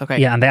 Yes, okay.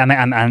 Yeah,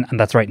 and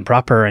that's right and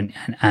proper, and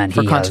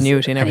for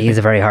continuity and everything. And he has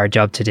a very hard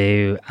job to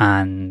do,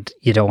 and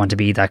you don't want to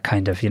be that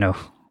kind of, you know,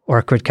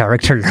 awkward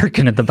character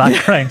lurking in the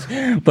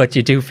background, but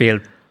you do feel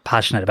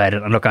passionate about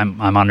it. And look,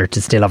 I'm honoured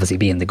to still obviously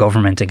be in the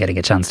government and getting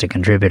a chance to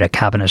contribute at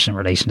cabinet in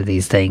relation to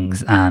these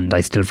things, and I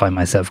still find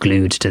myself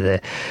glued to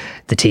the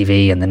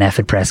TV and the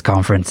NPHET press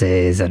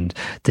conferences and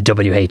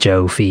the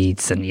WHO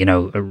feeds, and, you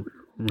know,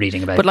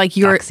 reading about, but like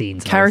your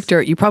character,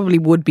 you probably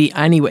would be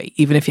anyway,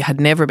 even if you had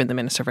never been the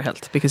Minister for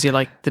Health, because you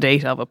like the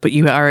date of it. But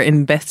you are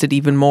invested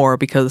even more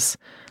because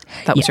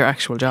that was your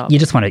actual job. You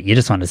just want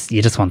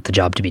the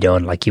job to be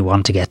done. Like, you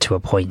want to get to a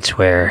point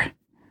where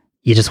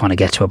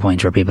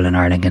people in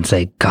Ireland can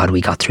say, God,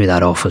 we got through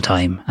that awful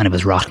time and it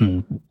was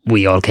rotten.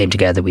 We all came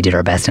together, we did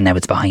our best, and now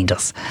it's behind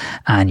us.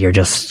 And you're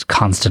just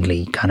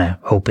constantly kind of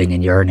hoping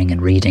and yearning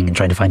and reading and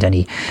trying to find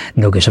any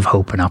nugget of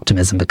hope and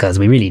optimism, because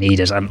we really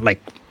need it. And,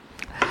 like,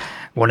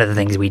 one of the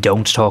things we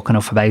don't talk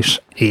enough about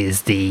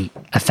is the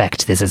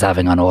effect this is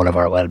having on all of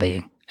our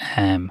well-being.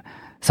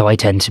 So I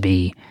tend to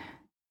be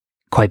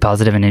quite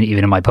positive, and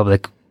even in my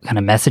public kind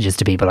of messages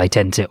to people, I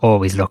tend to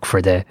always look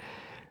for the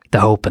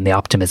hope and the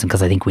optimism,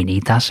 because I think we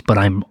need that. But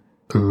I'm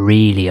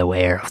really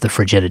aware of the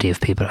fragility of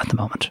people at the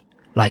moment.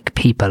 Like,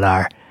 people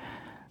are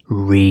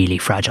really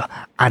fragile,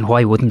 and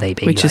why wouldn't they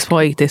be? Which is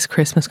why this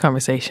Christmas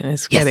conversation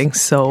is getting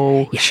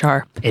so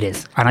sharp. It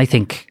is, and I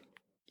think,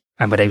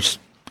 and without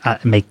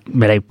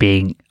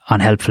being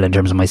unhelpful in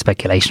terms of my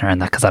speculation around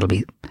that, because that'll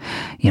be,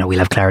 you know, we'll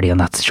have clarity on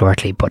that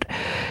shortly. But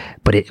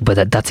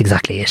that's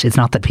exactly it. It's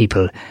not that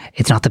people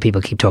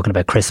keep talking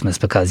about Christmas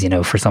because, you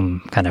know, for some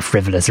kind of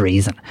frivolous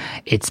reason.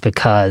 It's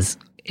because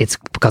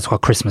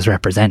what Christmas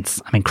represents.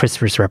 I mean,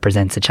 Christmas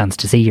represents a chance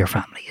to see your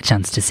family, a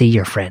chance to see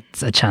your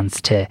friends, a chance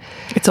to.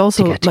 It's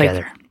also to get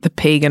together. Like the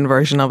pagan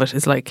version of it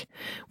is like,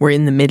 we're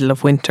in the middle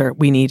of winter.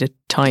 We need a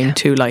time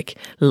to, like,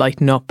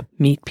 lighten up,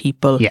 meet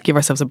people, give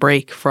ourselves a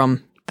break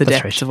from the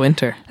depths of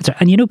winter. That's right.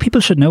 And, you know, people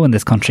should know in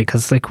this country,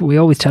 because, like, we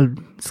always tell,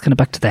 it's kind of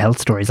back to the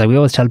health stories, like, we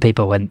always tell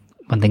people when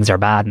things are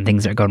bad and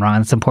things are going wrong,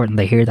 it's important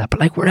they hear that.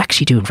 But, like, we're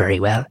actually doing very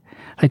well.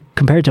 Like,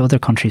 compared to other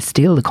countries,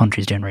 still the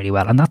country's doing really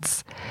well. And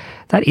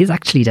that is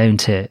actually down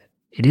to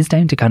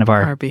kind of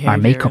our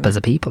makeup as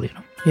a people, you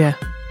know. Yeah.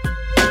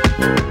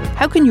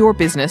 How can your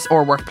business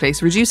or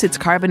workplace reduce its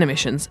carbon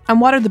emissions,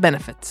 and what are the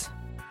benefits?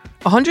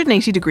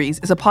 180 Degrees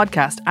is a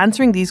podcast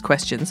answering these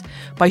questions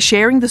by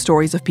sharing the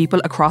stories of people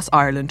across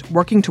Ireland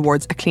working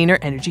towards a cleaner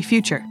energy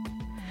future.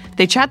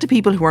 They chat to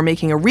people who are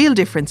making a real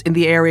difference in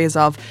the areas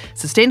of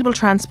sustainable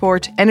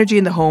transport, energy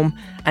in the home,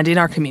 and in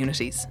our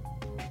communities.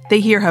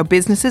 They hear how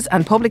businesses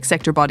and public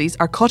sector bodies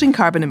are cutting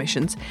carbon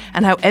emissions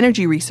and how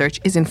energy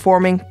research is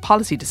informing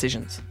policy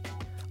decisions.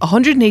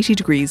 180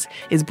 Degrees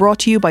is brought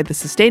to you by the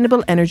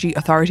Sustainable Energy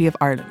Authority of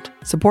Ireland,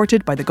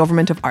 supported by the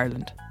Government of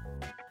Ireland.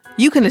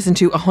 You can listen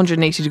to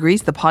 180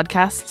 Degrees, the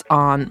podcasts,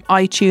 on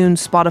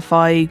iTunes,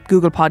 Spotify,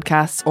 Google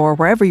Podcasts, or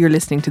wherever you're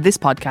listening to this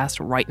podcast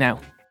right now.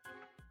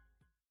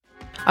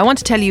 I want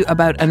to tell you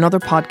about another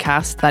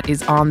podcast that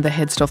is on the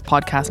Headstuff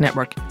Podcast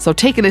Network. So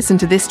take a listen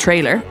to this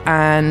trailer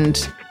and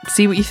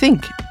see what you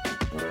think.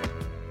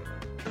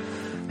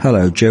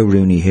 Hello, Joe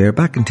Rooney here.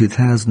 Back in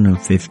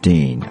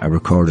 2015, I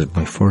recorded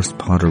my first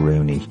Pod of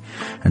Rooney,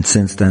 and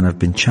since then I've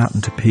been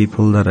chatting to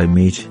people that I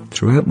meet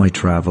throughout my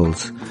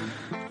travels,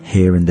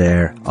 here and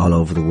there, all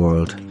over the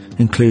world,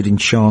 including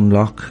Sean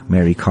Locke,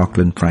 Mary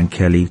Coughlin, Frank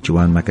Kelly,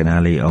 Joanne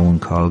McAnally, Owen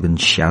Colgan,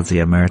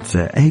 Shazia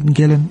Mertza, Aidan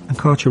Gillen and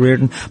Katja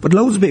Reardon, but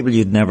loads of people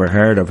you'd never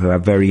heard of who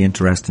have very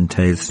interesting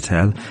tales to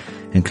tell,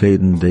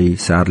 including the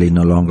sadly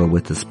no longer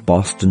with us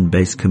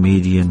Boston-based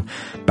comedian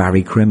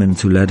Barry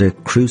Crimmins, who led a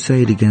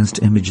crusade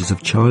against images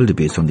of child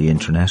abuse on the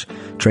internet,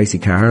 Tracy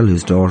Carroll,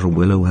 whose daughter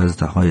Willow has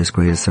the highest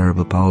grade of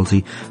cerebral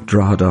palsy,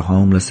 Drogheda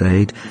Homeless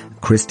Aid,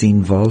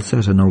 Christine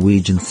Volset, a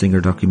Norwegian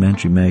singer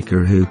documentary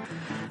maker who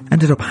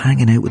ended up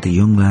hanging out with the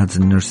young lads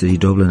in inner city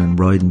Dublin and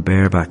riding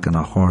bareback on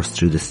a horse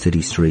through the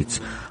city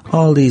streets.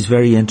 All these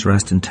very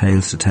interesting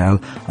tales to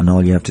tell, and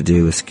all you have to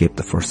do is skip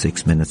the first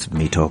 6 minutes of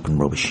me talking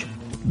rubbish.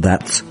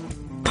 That's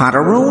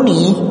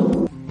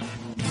Potteroni.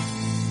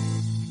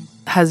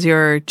 Has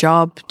your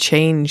job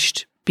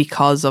changed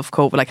because of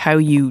COVID? Like how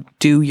you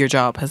do your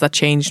job, has that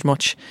changed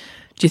much?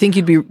 Do you think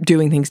you'd be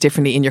doing things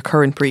differently in your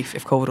current brief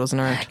if COVID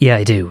wasn't around? Yeah,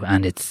 I do.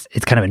 And it's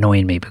kind of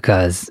annoying me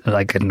because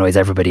like it annoys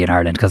everybody in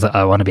Ireland because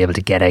I want to be able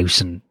to get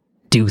out and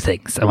do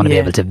things. I want to be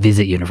able to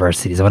visit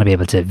universities. I want to be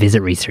able to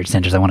visit research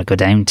centres. I want to go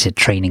down to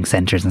training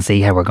centres and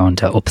see how we're going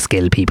to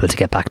upskill people to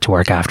get back to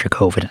work after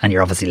COVID. And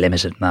you're obviously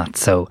limited in that.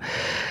 So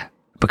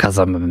because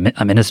I'm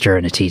a minister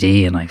and a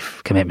TD and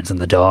I've commitments in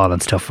the Dáil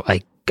and stuff,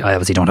 I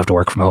obviously don't have to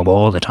work from home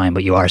all the time,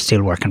 but you are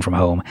still working from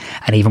home.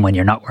 And even when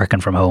you're not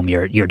working from home,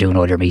 you're doing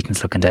all your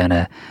meetings looking down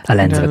a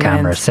lens of a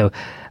camera. So,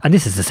 and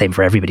this is the same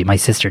for everybody. My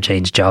sister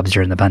changed jobs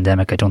during the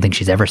pandemic. I don't think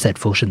she's ever set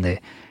foot in the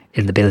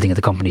building of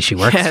the company she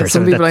works for.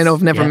 Some people I know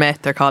have never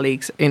met their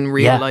colleagues in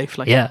real life.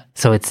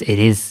 So it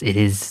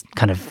is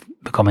kind of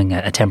becoming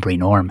a temporary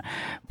norm,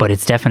 but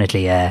it's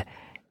definitely a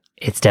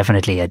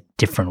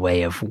different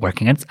way of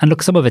working. And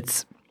look, some of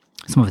it's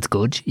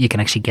good. You can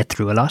actually get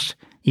through a lot.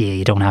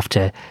 You don't have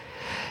to.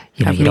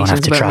 You don't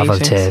have to travel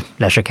to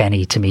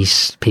Letterkenny to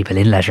meet people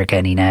in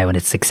Letterkenny now, and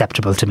it's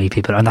acceptable to meet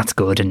people, and that's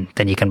good. And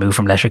then you can move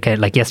from Letterkenny.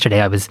 Like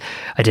yesterday,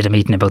 I did a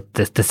meeting about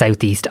the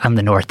southeast and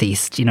the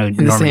northeast.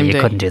 Normally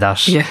you couldn't do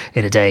that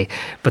in a day,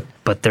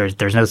 but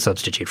there's no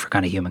substitute for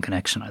kind of human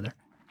connection either.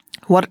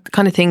 What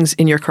kind of things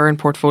in your current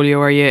portfolio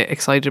are you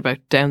excited about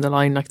down the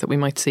line, like that we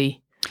might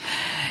see?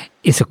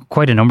 It's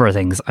quite a number of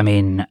things. I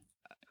mean,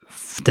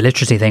 the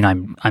literacy thing,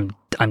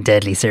 I'm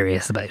deadly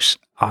serious about.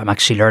 I'm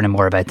actually learning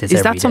more about this.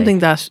 Is that something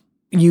that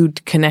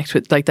you'd connect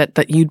with, like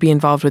that you'd be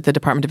involved with the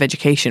Department of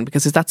Education?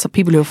 Because is that some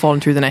people who have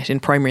fallen through the net in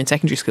primary and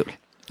secondary school?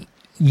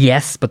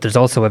 Yes, but there's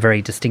also a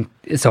very distinct.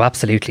 So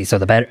absolutely. So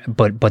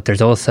but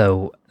there's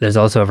also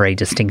a very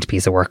distinct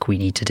piece of work we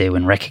need to do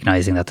in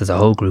recognising that there's a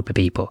whole group of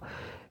people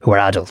who are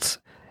adults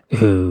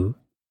who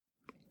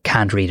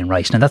can't read and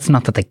write. Now that's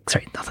not that they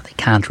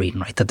can't read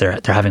and write, that they're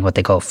having what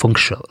they call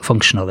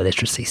functional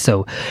illiteracy.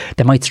 So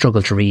they might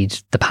struggle to read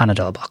the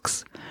Panadol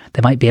box.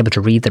 They might be able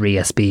to read their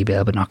ESB,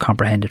 but not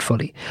comprehend it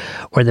fully.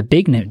 Or the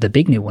big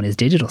new one is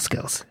digital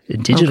skills,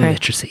 digital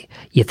literacy.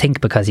 You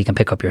think because you can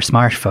pick up your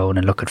smartphone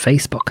and look at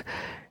Facebook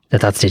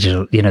that's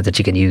digital, that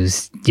you can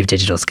use your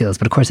digital skills.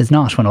 But of course it's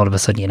not when all of a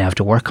sudden you now have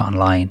to work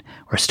online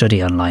or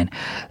study online.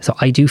 So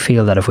I do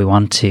feel that if we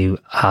want to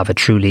have a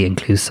truly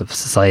inclusive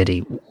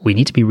society, we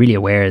need to be really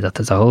aware that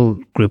there's a whole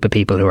group of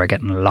people who are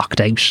getting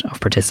locked out of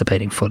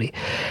participating fully.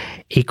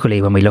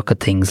 Equally, when we look at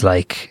things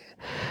like,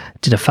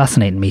 did a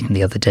fascinating meeting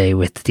the other day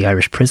with the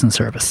Irish Prison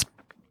Service.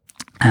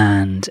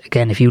 And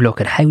again, if you look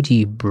at how do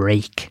you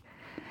break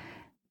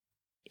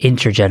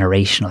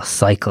intergenerational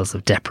cycles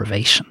of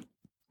deprivation,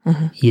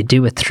 you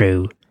do it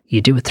through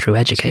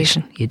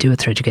education. You do it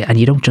through education. And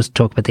you don't just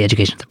talk about the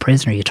education of the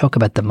prisoner, you talk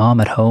about the mom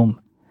at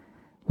home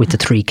with the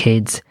 3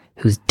 kids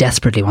who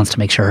desperately wants to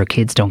make sure her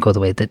kids don't go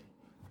the way that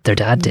their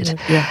dad did.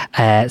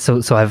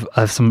 So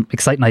I've some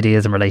exciting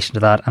ideas in relation to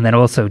that. And then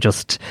also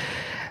just,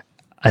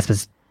 I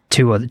suppose,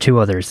 two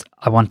others.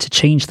 I want to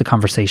change the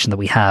conversation that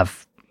we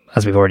have,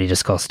 as we've already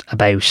discussed,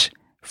 about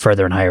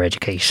further and higher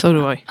education. So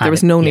do I. There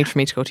was no need for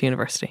me to go to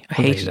university. I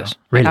hated it.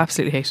 Really? I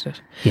absolutely hated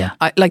it. Yeah.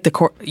 I like the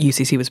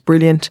UCC was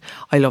brilliant.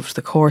 I loved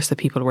the course. The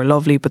people were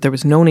lovely, but there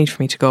was no need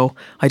for me to go.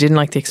 I didn't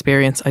like the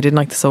experience. I didn't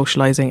like the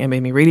socialising. It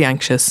made me really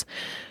anxious,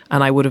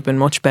 and I would have been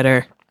much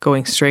better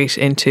going straight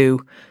into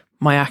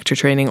my actor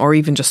training, or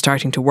even just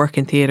starting to work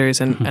in theatres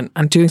and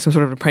doing some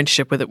sort of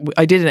apprenticeship with it.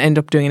 I did end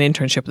up doing an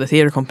internship with a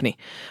theatre company,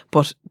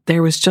 but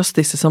there was just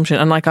this assumption,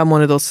 and like I'm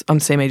one of those, I'm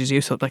the same age as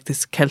you, so like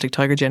this Celtic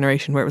Tiger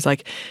generation where it was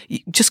like,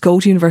 just go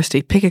to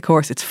university, pick a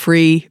course, it's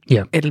free,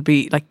 it'll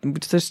be like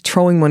just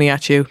throwing money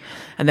at you.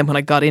 And then when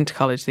I got into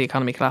college, the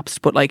economy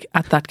collapsed. But like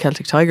at that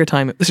Celtic Tiger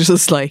time, it was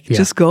just like,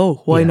 just go,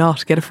 why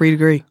not, get a free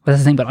degree. Well, that's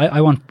the thing, but I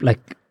want,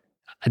 like,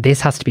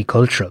 this has to be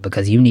cultural,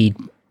 because you need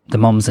the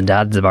mums and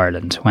dads of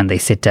Ireland, when they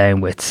sit down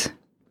with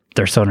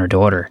their son or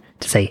daughter,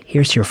 to say,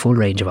 here's your full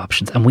range of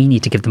options. And we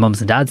need to give the mums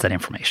and dads that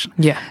information.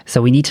 Yeah.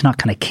 So we need to not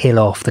kind of kill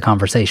off the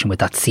conversation with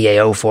that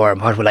CAO form.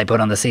 What will I put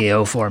on the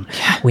CAO form?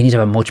 Yeah. We need to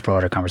have a much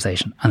broader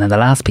conversation. And then the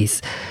last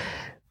piece,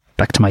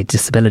 back to my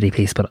disability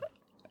piece, but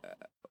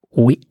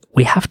we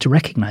have to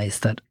recognise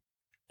that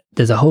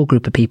there's a whole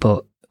group of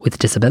people with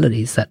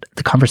disabilities that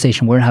the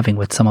conversation we're having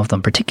with some of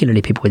them,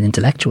 particularly people with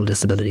intellectual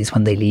disabilities,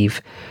 when they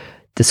leave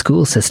the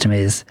school system,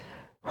 is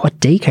what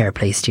daycare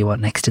place do you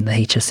want next in the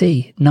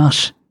HSE?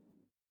 Not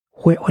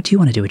what do you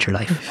want to do with your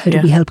life? How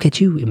do we help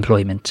get you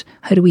employment?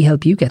 How do we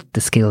help you get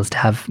the skills to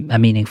have a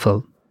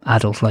meaningful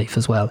adult life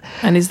as well?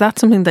 And is that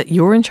something that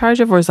you're in charge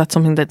of, or is that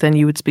something that then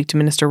you would speak to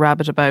Minister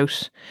Rabbitte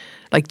about?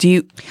 Like, do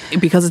you,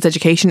 because it's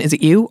education, is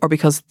it you, or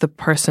because the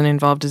person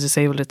involved is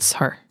disabled, it's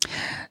her?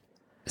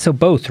 So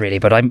both really,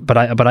 but I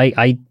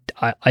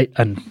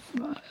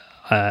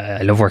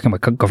love working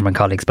with government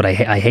colleagues, but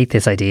I hate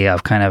this idea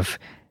of kind of,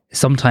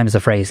 sometimes the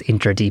phrase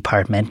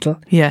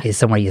interdepartmental is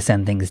somewhere you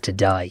send things to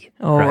die.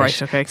 Oh, right,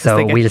 okay.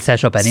 So we'll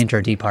set up an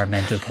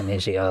interdepartmental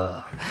committee.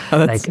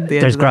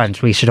 There's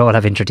grant. We should all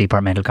have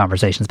interdepartmental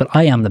conversations. But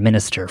I am the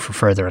Minister for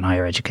Further and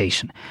Higher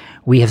Education.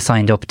 We have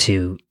signed up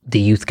to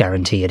the Youth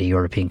Guarantee at a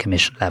European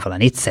Commission level,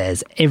 and it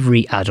says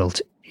every adult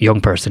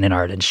young person in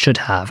Ireland should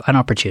have an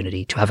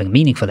opportunity to have a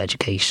meaningful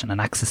education and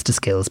access to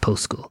skills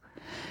post-school.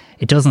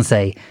 It doesn't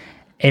say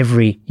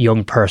every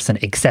young person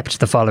except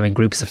the following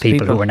groups of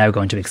people who are now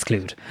going to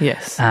exclude.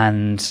 Yes.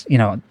 And,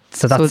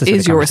 so that's so it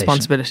is your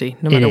responsibility,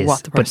 no matter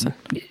what the person.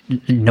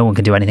 But no one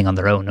can do anything on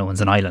their own. No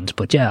one's an island.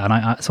 But yeah,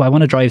 and so I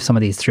want to drive some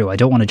of these through. I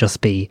don't want to just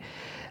be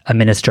a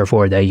minister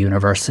for their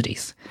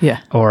universities.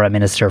 Yeah. Or a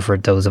minister for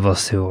those of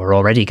us who are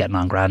already getting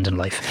on grand in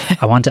life.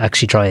 I want to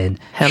actually try and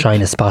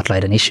shine a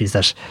spotlight on issues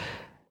that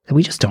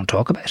we just don't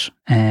talk about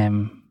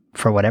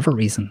for whatever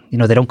reason.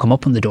 They don't come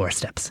up on the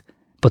doorsteps,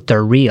 but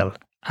they're real.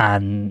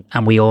 And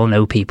we all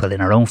know people in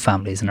our own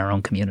families, in our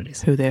own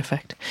communities, who they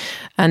affect.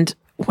 And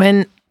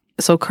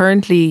so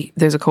currently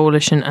there's a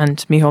coalition, and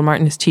Micheál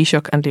Martin is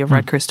Taoiseach and Leo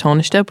Varadkar is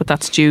Taoiseach, but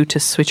that's due to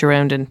switch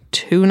around in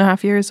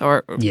 2.5 years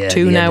or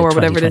two now, or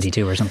whatever it is.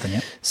 2022 or something,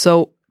 yeah.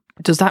 So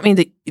does that mean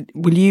that,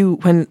 will you,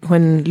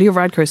 when Leo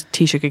Varadkar is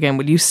Taoiseach again,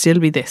 will you still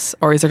be this,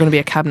 or is there going to be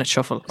a cabinet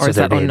shuffle, or is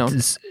that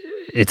unknown?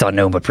 It's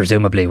unknown, but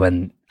presumably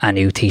when a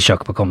new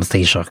Taoiseach becomes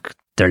Taoiseach,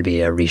 there'll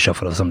be a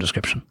reshuffle of some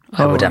description,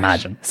 I would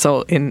imagine.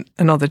 So in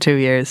another 2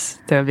 years,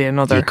 there'll be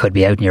another... You could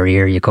be out in your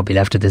ear, you could be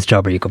left at this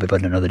job, or you could be put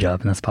in another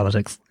job, and that's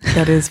politics.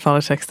 That is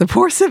politics. The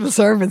poor civil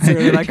servants who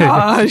are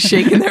like,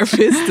 shaking their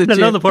fists at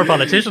you. The poor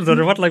politicians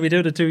wonder what will I be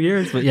doing in 2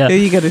 years, but yeah.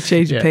 You got to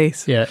change the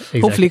pace. Yeah, exactly.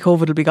 Hopefully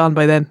COVID will be gone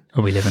by then.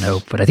 Oh, we live in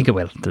hope, but I think it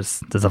will.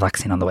 There's a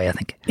vaccine on the way, I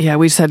think. Yeah,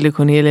 we just had Luke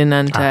O'Neill in,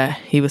 and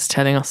he was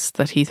telling us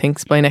that he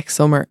thinks by next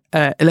summer,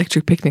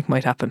 electric picnic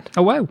might happen.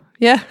 Oh, wow.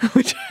 Yeah.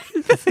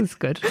 This is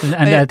good.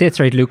 And at this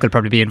rate, Luke will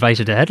probably be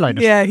invited to headline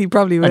it. Yeah, he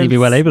probably will. And he'd be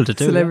well able to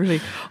do. Celebrity.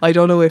 Yeah. I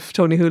don't know if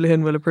Tony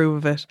Houlihan will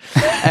approve of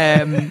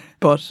it,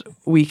 but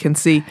we can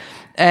see.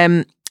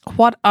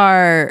 What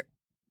are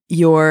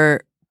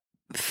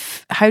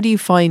how do you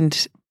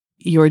find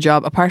your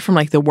job, apart from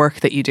like the work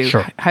that you do?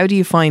 Sure. How do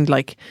you find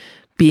like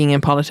being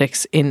in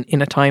politics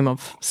in a time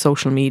of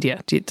social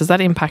media? Does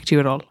that impact you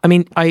at all? I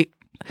mean,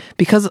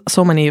 because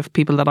so many of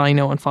people that I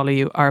know and follow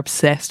you are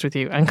obsessed with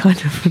you and kind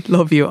of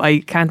love you, I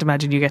can't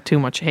imagine you get too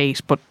much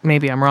hate, but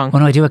maybe I'm wrong.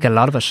 Well, no, I do get a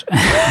lot of it.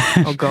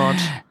 Oh, God.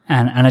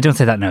 And I don't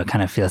say that in a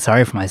kind of feel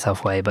sorry for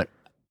myself way, but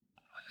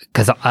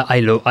because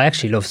I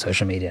actually love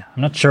social media.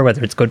 I'm not sure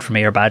whether it's good for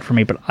me or bad for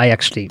me, but I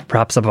actually,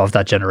 perhaps above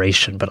that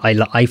generation, but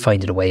I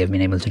find it a way of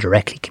being able to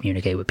directly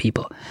communicate with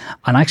people.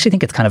 And I actually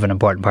think it's kind of an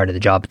important part of the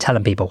job,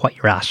 telling people what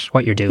you're at,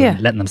 what you're doing,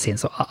 letting them see it.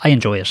 So I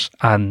enjoy it.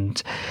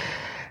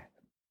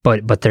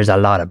 But there's a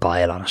lot of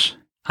bile on it.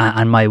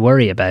 And my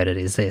worry about it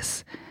is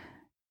this.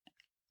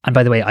 And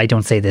by the way, I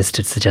don't say this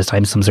to suggest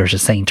I'm some sort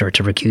of saint or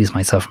to recuse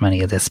myself from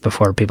any of this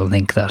before people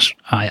think that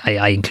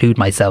I include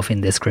myself in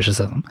this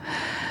criticism.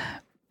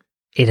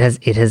 It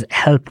has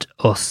helped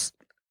us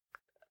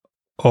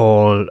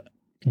all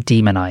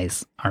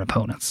demonize our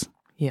opponents.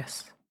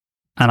 Yes.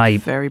 And I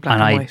very black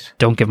and white.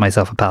 Don't give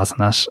myself a pass on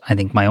that. I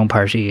think my own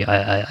party,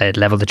 I had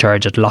levelled the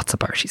charge at lots of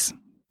parties,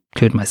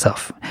 including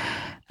myself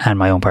and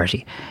my own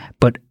party.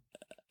 But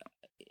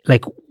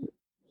like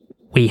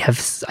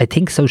I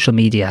think social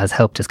media has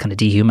helped us kind of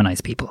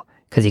dehumanize people,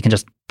 because you can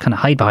just kind of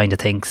hide behind the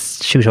things,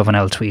 shoot off an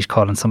old tweet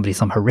calling somebody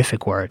some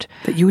horrific word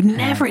that you would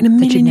never in a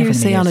million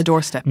years say on a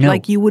doorstep. No.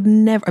 Like you would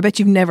never. I bet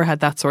you've never had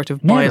that sort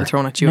of bile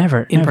thrown at you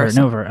in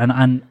person. Never.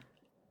 And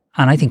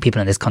I think people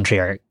in this country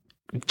are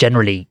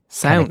generally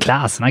kind of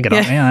class, and I get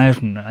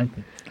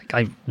on.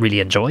 I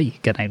really enjoy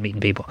getting out and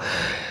meeting people,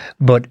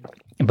 but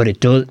it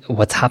does.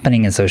 What's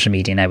happening in social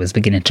media now is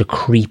beginning to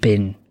creep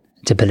in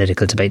to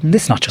political debate, and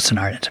this is not just in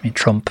Ireland. I mean,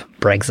 Trump,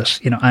 Brexit.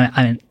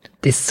 I mean,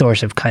 this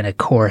sort of kind of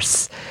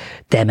course,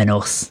 them and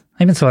us.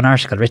 I even saw an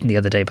article written the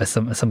other day by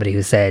somebody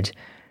who said,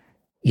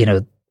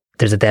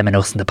 there's a them and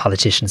us, and the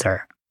politicians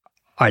are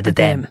the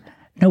them.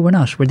 No, we're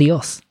not. We're the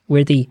us.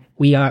 We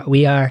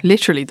are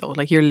literally though.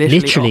 Like you're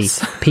literally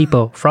us.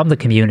 People from the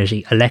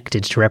community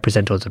elected to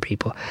represent other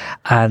people,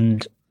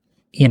 and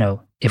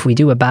if we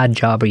do a bad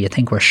job or you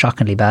think we're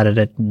shockingly bad at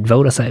it,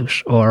 vote us out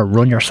or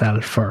run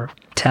yourself or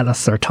tell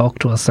us or talk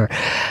to us.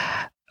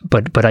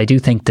 But I do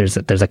think there's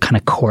a kind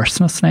of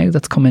coarseness now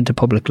that's come into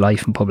public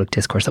life and public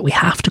discourse that we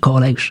have to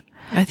call out.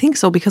 I think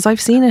so, because I've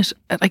seen it.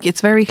 Like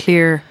it's very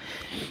clear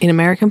in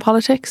American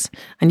politics,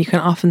 and you can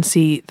often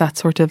see that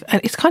sort of,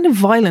 and it's kind of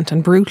violent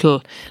and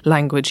brutal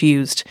language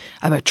used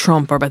about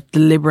Trump or about the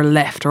liberal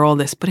left or all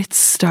this, but it's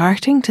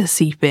starting to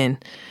seep in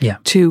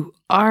to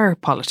our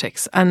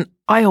politics. And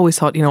I always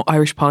thought,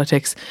 Irish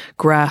politics,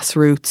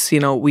 grassroots,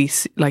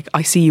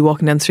 I see you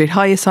walking down the street,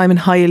 hiya Simon,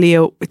 hiya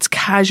Leo. It's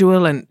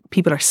casual and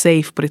people are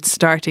safe, but it's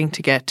starting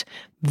to get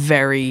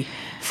very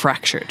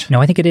fractured. No,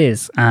 I think it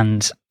is.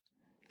 And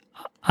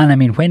I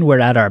mean, when we're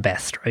at our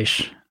best, right?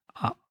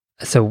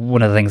 So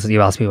one of the things that you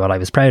asked me what I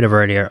was proud of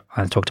earlier,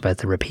 I talked about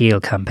the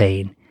repeal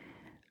campaign.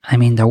 I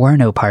mean, there were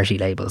no party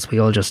labels. We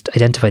all just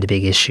identified a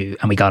big issue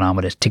and we got on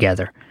with it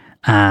together.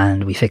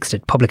 And we fixed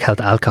it. Public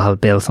health alcohol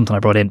bill, something I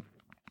brought in,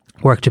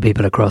 worked with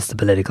people across the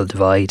political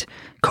divide.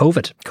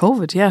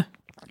 COVID, yeah.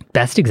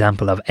 Best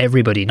example of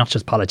everybody, not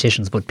just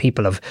politicians, but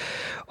people of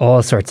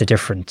all sorts of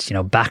different,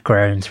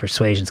 backgrounds,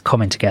 persuasions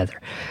coming together.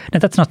 Now,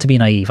 that's not to be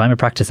naive. I'm a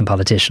practicing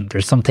politician.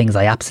 There's some things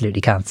I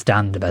absolutely can't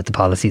stand about the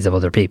policies of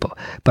other people.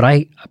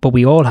 But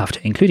we all have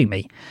to, including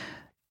me,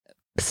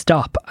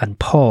 stop and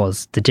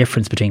pause the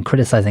difference between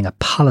criticising a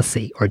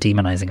policy or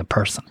demonising a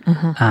person.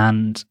 Mm-hmm.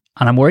 And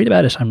I'm worried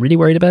about it. I'm really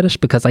worried about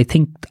it because I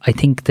think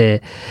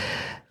if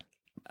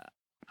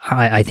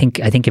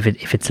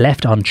it's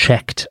left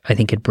unchecked, I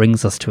think it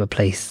brings us to a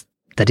place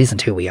that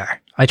isn't who we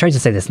are. I tried to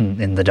say this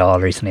in the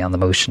Dáil recently on the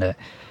motion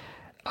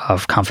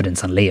of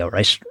confidence on Leo,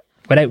 right?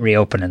 Without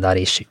reopening that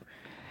issue.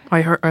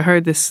 I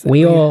heard this.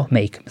 We all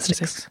make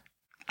mistakes.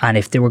 And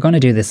if they were going to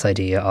do this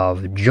idea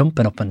of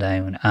jumping up and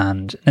down,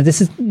 and now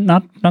this is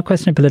not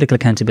questioning political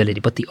accountability,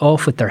 but the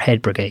off with their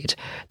head brigade,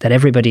 that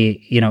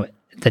everybody,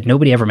 that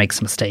nobody ever makes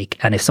a mistake.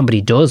 And if somebody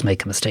does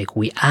make a mistake,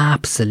 we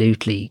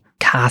absolutely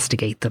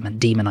castigate them and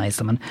demonise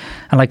them. And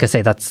like I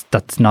say,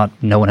 that's not,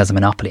 no one has a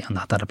monopoly on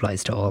that. That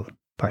applies to all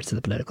parts of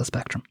the political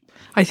spectrum.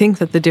 I think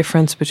that the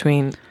difference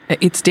between,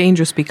 it's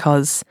dangerous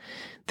because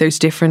there's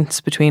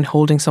difference between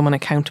holding someone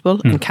accountable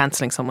and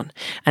cancelling someone.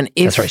 And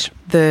if that's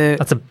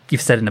right.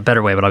 You've said it in a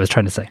better way what I was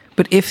trying to say.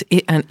 But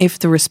if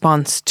the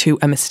response to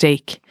a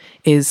mistake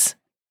is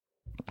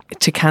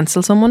to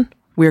cancel someone,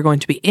 we're going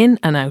to be in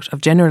and out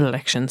of general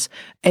elections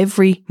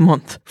every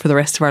month for the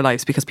rest of our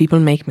lives because people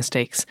make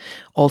mistakes.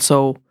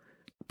 Also,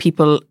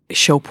 people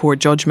show poor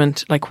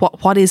judgment. Like,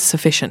 what is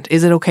sufficient?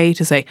 Is it okay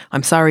to say,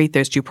 I'm sorry,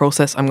 there's due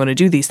process, I'm going to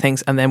do these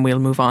things, and then we'll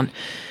move on?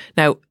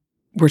 Now,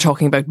 we're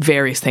talking about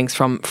various things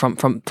from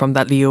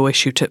that Leo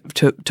issue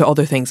to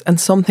other things. And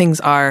some things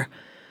are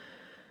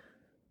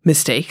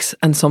mistakes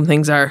and some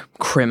things are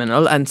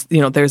criminal. And,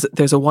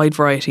 there's a wide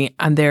variety,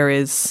 and there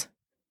is...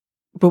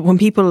 But when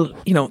people,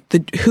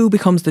 who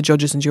becomes the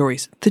judges and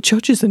juries? The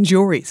judges and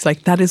juries.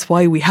 Like, that is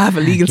why we have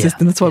a legal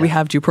system. That's why we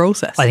have due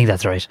process. I think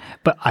that's right.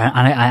 But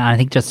I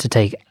think just to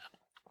take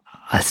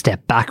a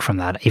step back from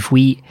that, if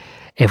we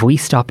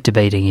stop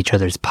debating each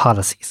other's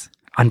policies,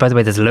 and by the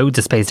way, there's loads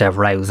of space to have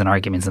rows and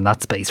arguments in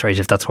that space, right?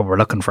 If that's what we're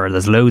looking for,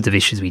 there's loads of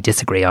issues we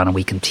disagree on and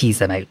we can tease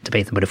them out,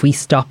 debate them. But if we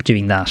stop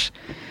doing that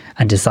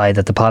and decide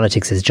that the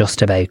politics is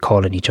just about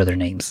calling each other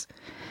names,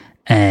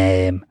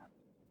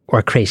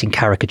 or creating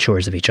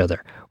caricatures of each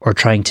other, or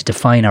trying to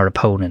define our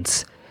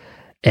opponents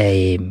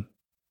in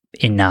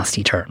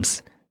nasty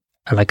terms.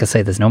 And like I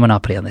say, there's no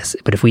monopoly on this.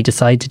 But if we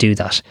decide to do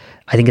that,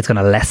 I think it's going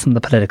to lessen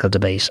the political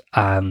debate,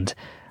 and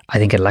I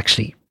think it'll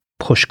actually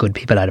push good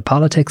people out of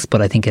politics.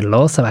 But I think it'll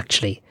also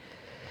actually,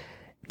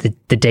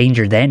 the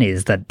danger then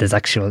is that there's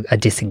actually a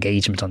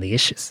disengagement on the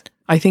issues.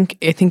 I think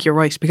you're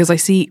right, because I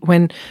see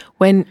when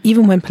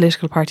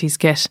political parties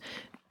get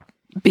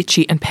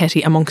bitchy and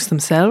petty amongst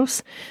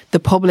themselves, the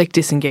public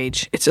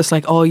disengage. It's just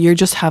like, oh, you're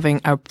just having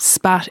a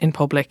spat in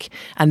public,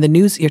 and the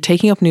news, you're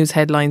taking up news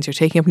headlines, you're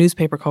taking up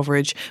newspaper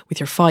coverage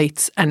with your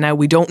fights, and now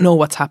we don't know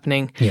what's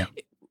happening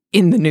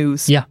in the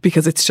news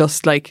because it's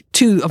just like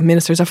two of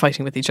ministers are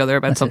fighting with each other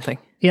about something.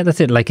 Yeah, that's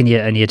it. Like, and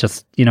you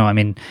just, I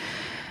mean,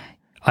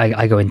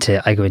 I go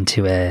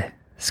into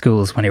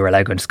schools when you were allowed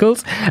to go into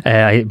schools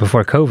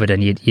before COVID,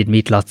 and you'd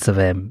meet lots of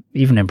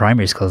even in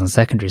primary schools and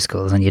secondary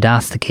schools, and you'd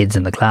ask the kids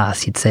in the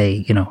class, you'd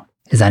say,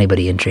 is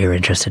anybody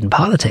interested in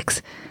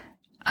politics?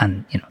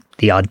 And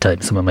the odd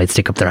time someone might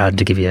stick up their hand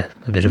to give you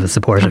a bit of a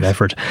supportive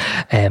effort,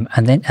 and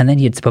then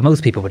but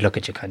most people would look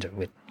at you kind of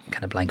with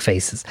kind of blank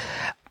faces.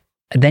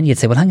 And then you'd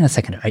say, well, hang on a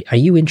second, are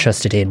you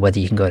interested in whether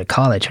you can go to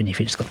college? And if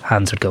you just go,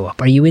 hands would go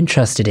up. Are you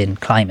interested in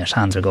climate?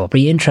 Hands would go up. Are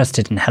you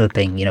interested in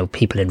helping,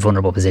 people in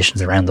vulnerable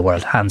positions around the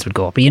world? Hands would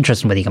go up. Are you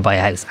interested in whether you can buy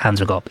a house? Hands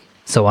would go up.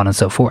 So on and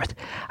so forth.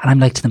 And I'm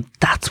like to them,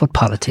 that's what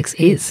politics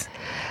is.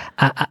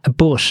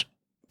 But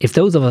if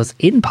those of us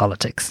in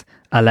politics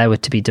allow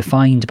it to be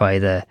defined by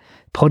the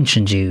punch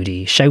and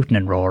Judy, shouting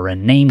and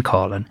roaring, name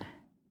calling,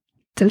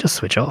 they'll just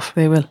switch off.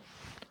 They will.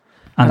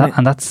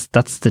 And that's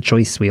the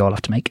choice we all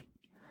have to make.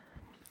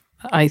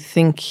 I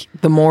think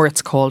the more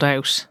it's called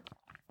out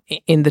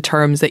in the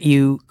terms that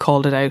you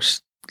called it out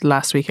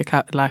last week in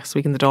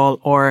the Dáil,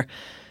 or,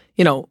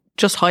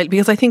 just highlight,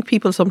 because I think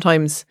people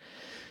sometimes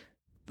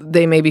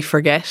they maybe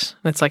forget.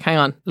 It's like, hang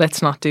on,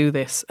 let's not do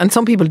this. And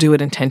some people do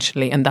it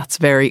intentionally, and that's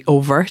very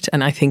overt.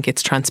 And I think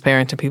it's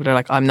transparent, and people are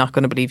like, I'm not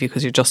going to believe you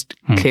because you're just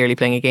clearly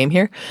playing a game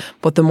here.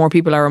 But the more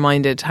people are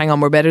reminded, hang on,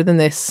 we're better than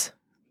this,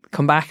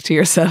 come back to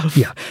yourself,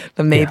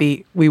 then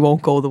maybe we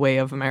won't go the way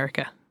of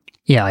America.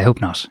 Yeah, I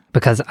hope not.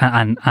 Because,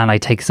 and I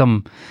take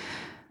some,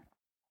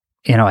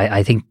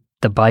 I think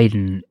the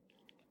Biden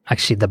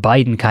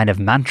kind of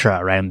mantra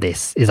around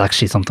this is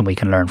actually something we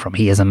can learn from.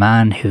 He is a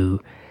man who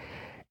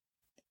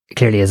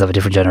clearly is of a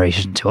different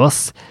generation to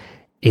us.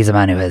 He's a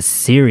man who has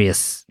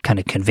serious kind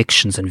of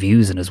convictions and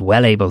views and is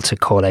well able to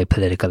call out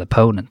political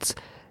opponents.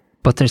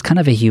 But there's kind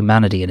of a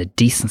humanity and a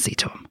decency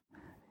to him.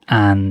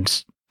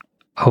 And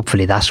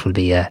hopefully that will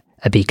be a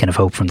beacon of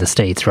hope from the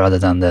States rather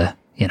than the.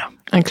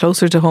 And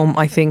closer to home,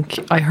 I think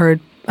I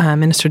heard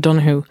Minister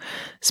Donoghue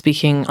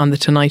speaking on the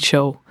Tonight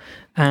Show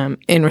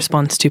in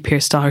response to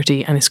Pierce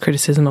Doherty and his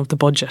criticism of the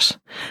budget.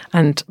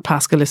 And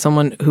Paschal is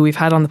someone who we've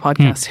had on the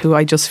podcast who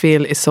I just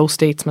feel is so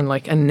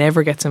statesmanlike and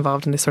never gets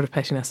involved in this sort of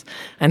pettiness.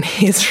 And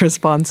his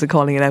response to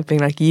calling it out,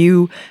 being like,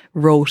 you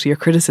wrote your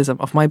criticism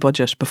of my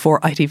budget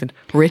before I'd even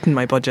written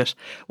my budget,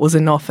 was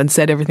enough, and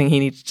said everything he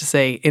needed to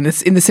say in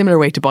the similar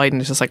way to Biden.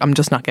 It's just like, I'm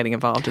just not getting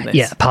involved in this.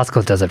 Yeah,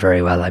 Paschal does it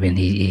very well. I mean,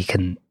 he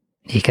can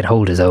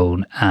hold his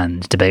own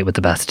and debate with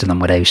the best of them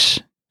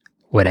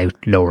without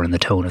lowering the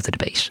tone of the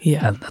debate.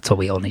 Yeah. And that's what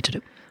we all need to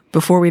do.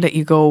 Before we let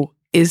you go,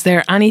 is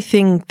there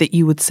anything that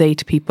you would say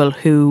to people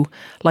who,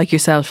 like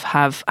yourself,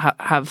 have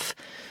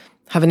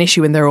an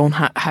issue in their own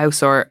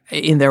house or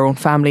in their own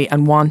family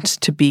and want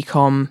to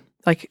become,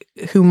 like,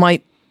 who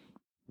might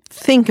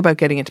think about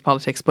getting into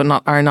politics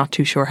but are not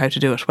too sure how to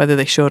do it, whether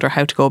they should or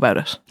how to go about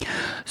it?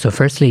 So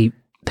firstly,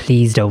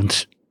 please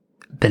don't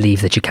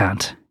believe that you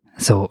can't.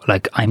 So,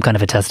 like, I'm kind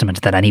of a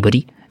testament that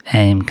anybody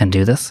can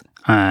do this.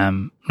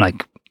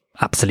 Like,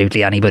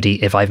 absolutely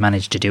anybody. If I've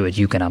managed to do it,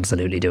 you can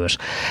absolutely do it.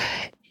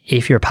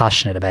 If you're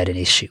passionate about an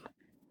issue,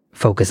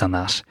 focus on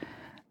that.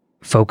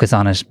 Focus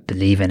on it,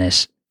 believe in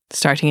it.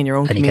 Starting in your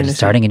own community.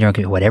 Starting in your own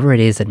community, whatever it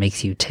is that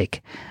makes you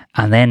tick.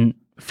 And then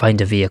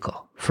find a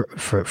vehicle.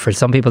 For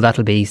some people,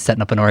 that'll be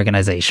setting up an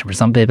organisation. For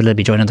some people, it'll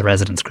be joining the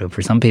residents group.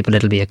 For some people,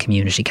 it'll be a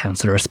community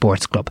council or a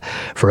sports club.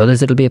 For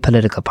others, it'll be a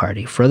political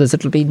party. For others,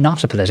 it'll be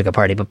not a political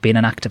party, but being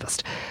an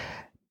activist.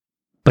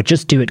 But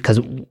just do it, because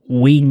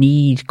we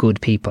need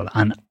good people.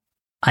 And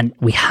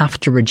we have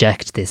to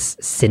reject this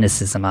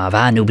cynicism of,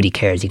 nobody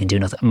cares, you can do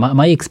nothing.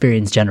 My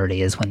experience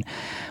generally is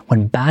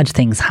when bad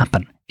things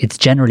happen, it's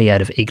generally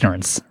out of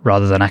ignorance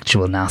rather than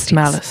actual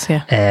nastiness. Malice,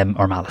 yeah.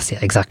 Or malice, yeah,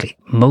 exactly.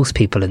 Most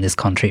people in this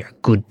country are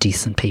good,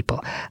 decent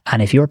people.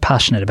 And if you're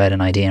passionate about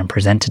an idea and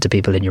present it to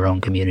people in your own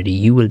community,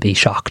 you will be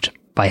shocked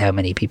by how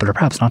many people, or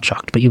perhaps not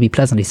shocked, but you'll be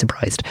pleasantly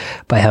surprised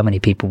by how many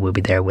people will be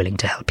there willing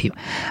to help you.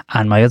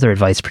 And my other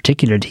advice,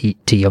 particularly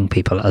to young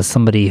people, as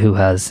somebody who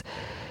has,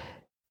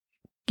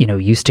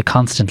 used to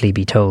constantly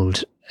be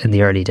told in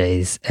the early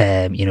days,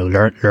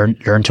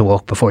 learn to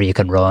walk before you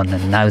can run,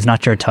 and now is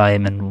not your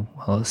time, and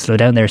slow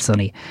down there,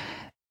 sonny.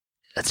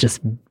 That's just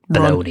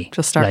baloney.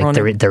 Just start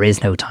running. There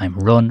is no time.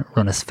 Run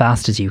as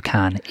fast as you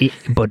can.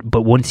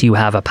 But once you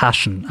have a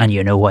passion and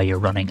you know why you're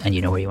running and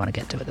you know where you want to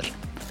get to with it.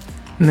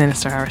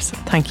 Minister Harris,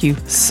 thank you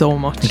so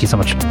much. Thank you so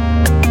much.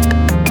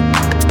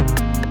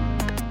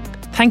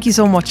 Thank you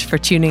so much for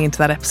tuning into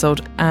that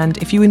episode. And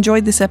if you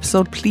enjoyed this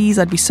episode, please,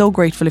 I'd be so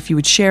grateful if you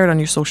would share it on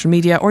your social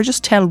media or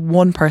just tell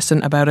one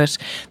person about it.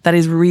 That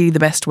is really the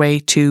best way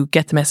to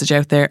get the message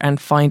out there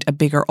and find a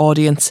bigger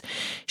audience.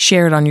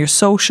 Share it on your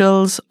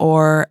socials,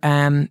 or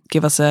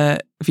give us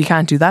if you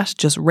can't do that,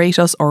 just rate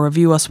us or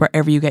review us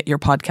wherever you get your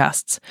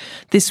podcasts.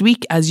 This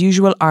week, as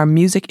usual, our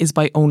music is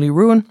by Only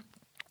Ruin.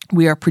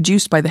 We are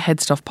produced by the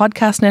Headstuff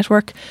Podcast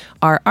Network.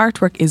 Our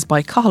artwork is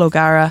by Cathal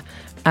O'Gara,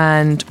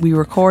 and we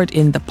record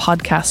in the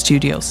podcast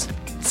studios.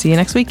 See you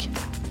next week.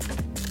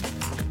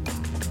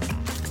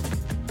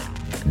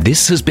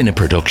 This has been a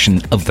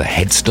production of the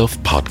Headstuff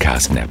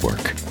Podcast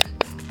Network.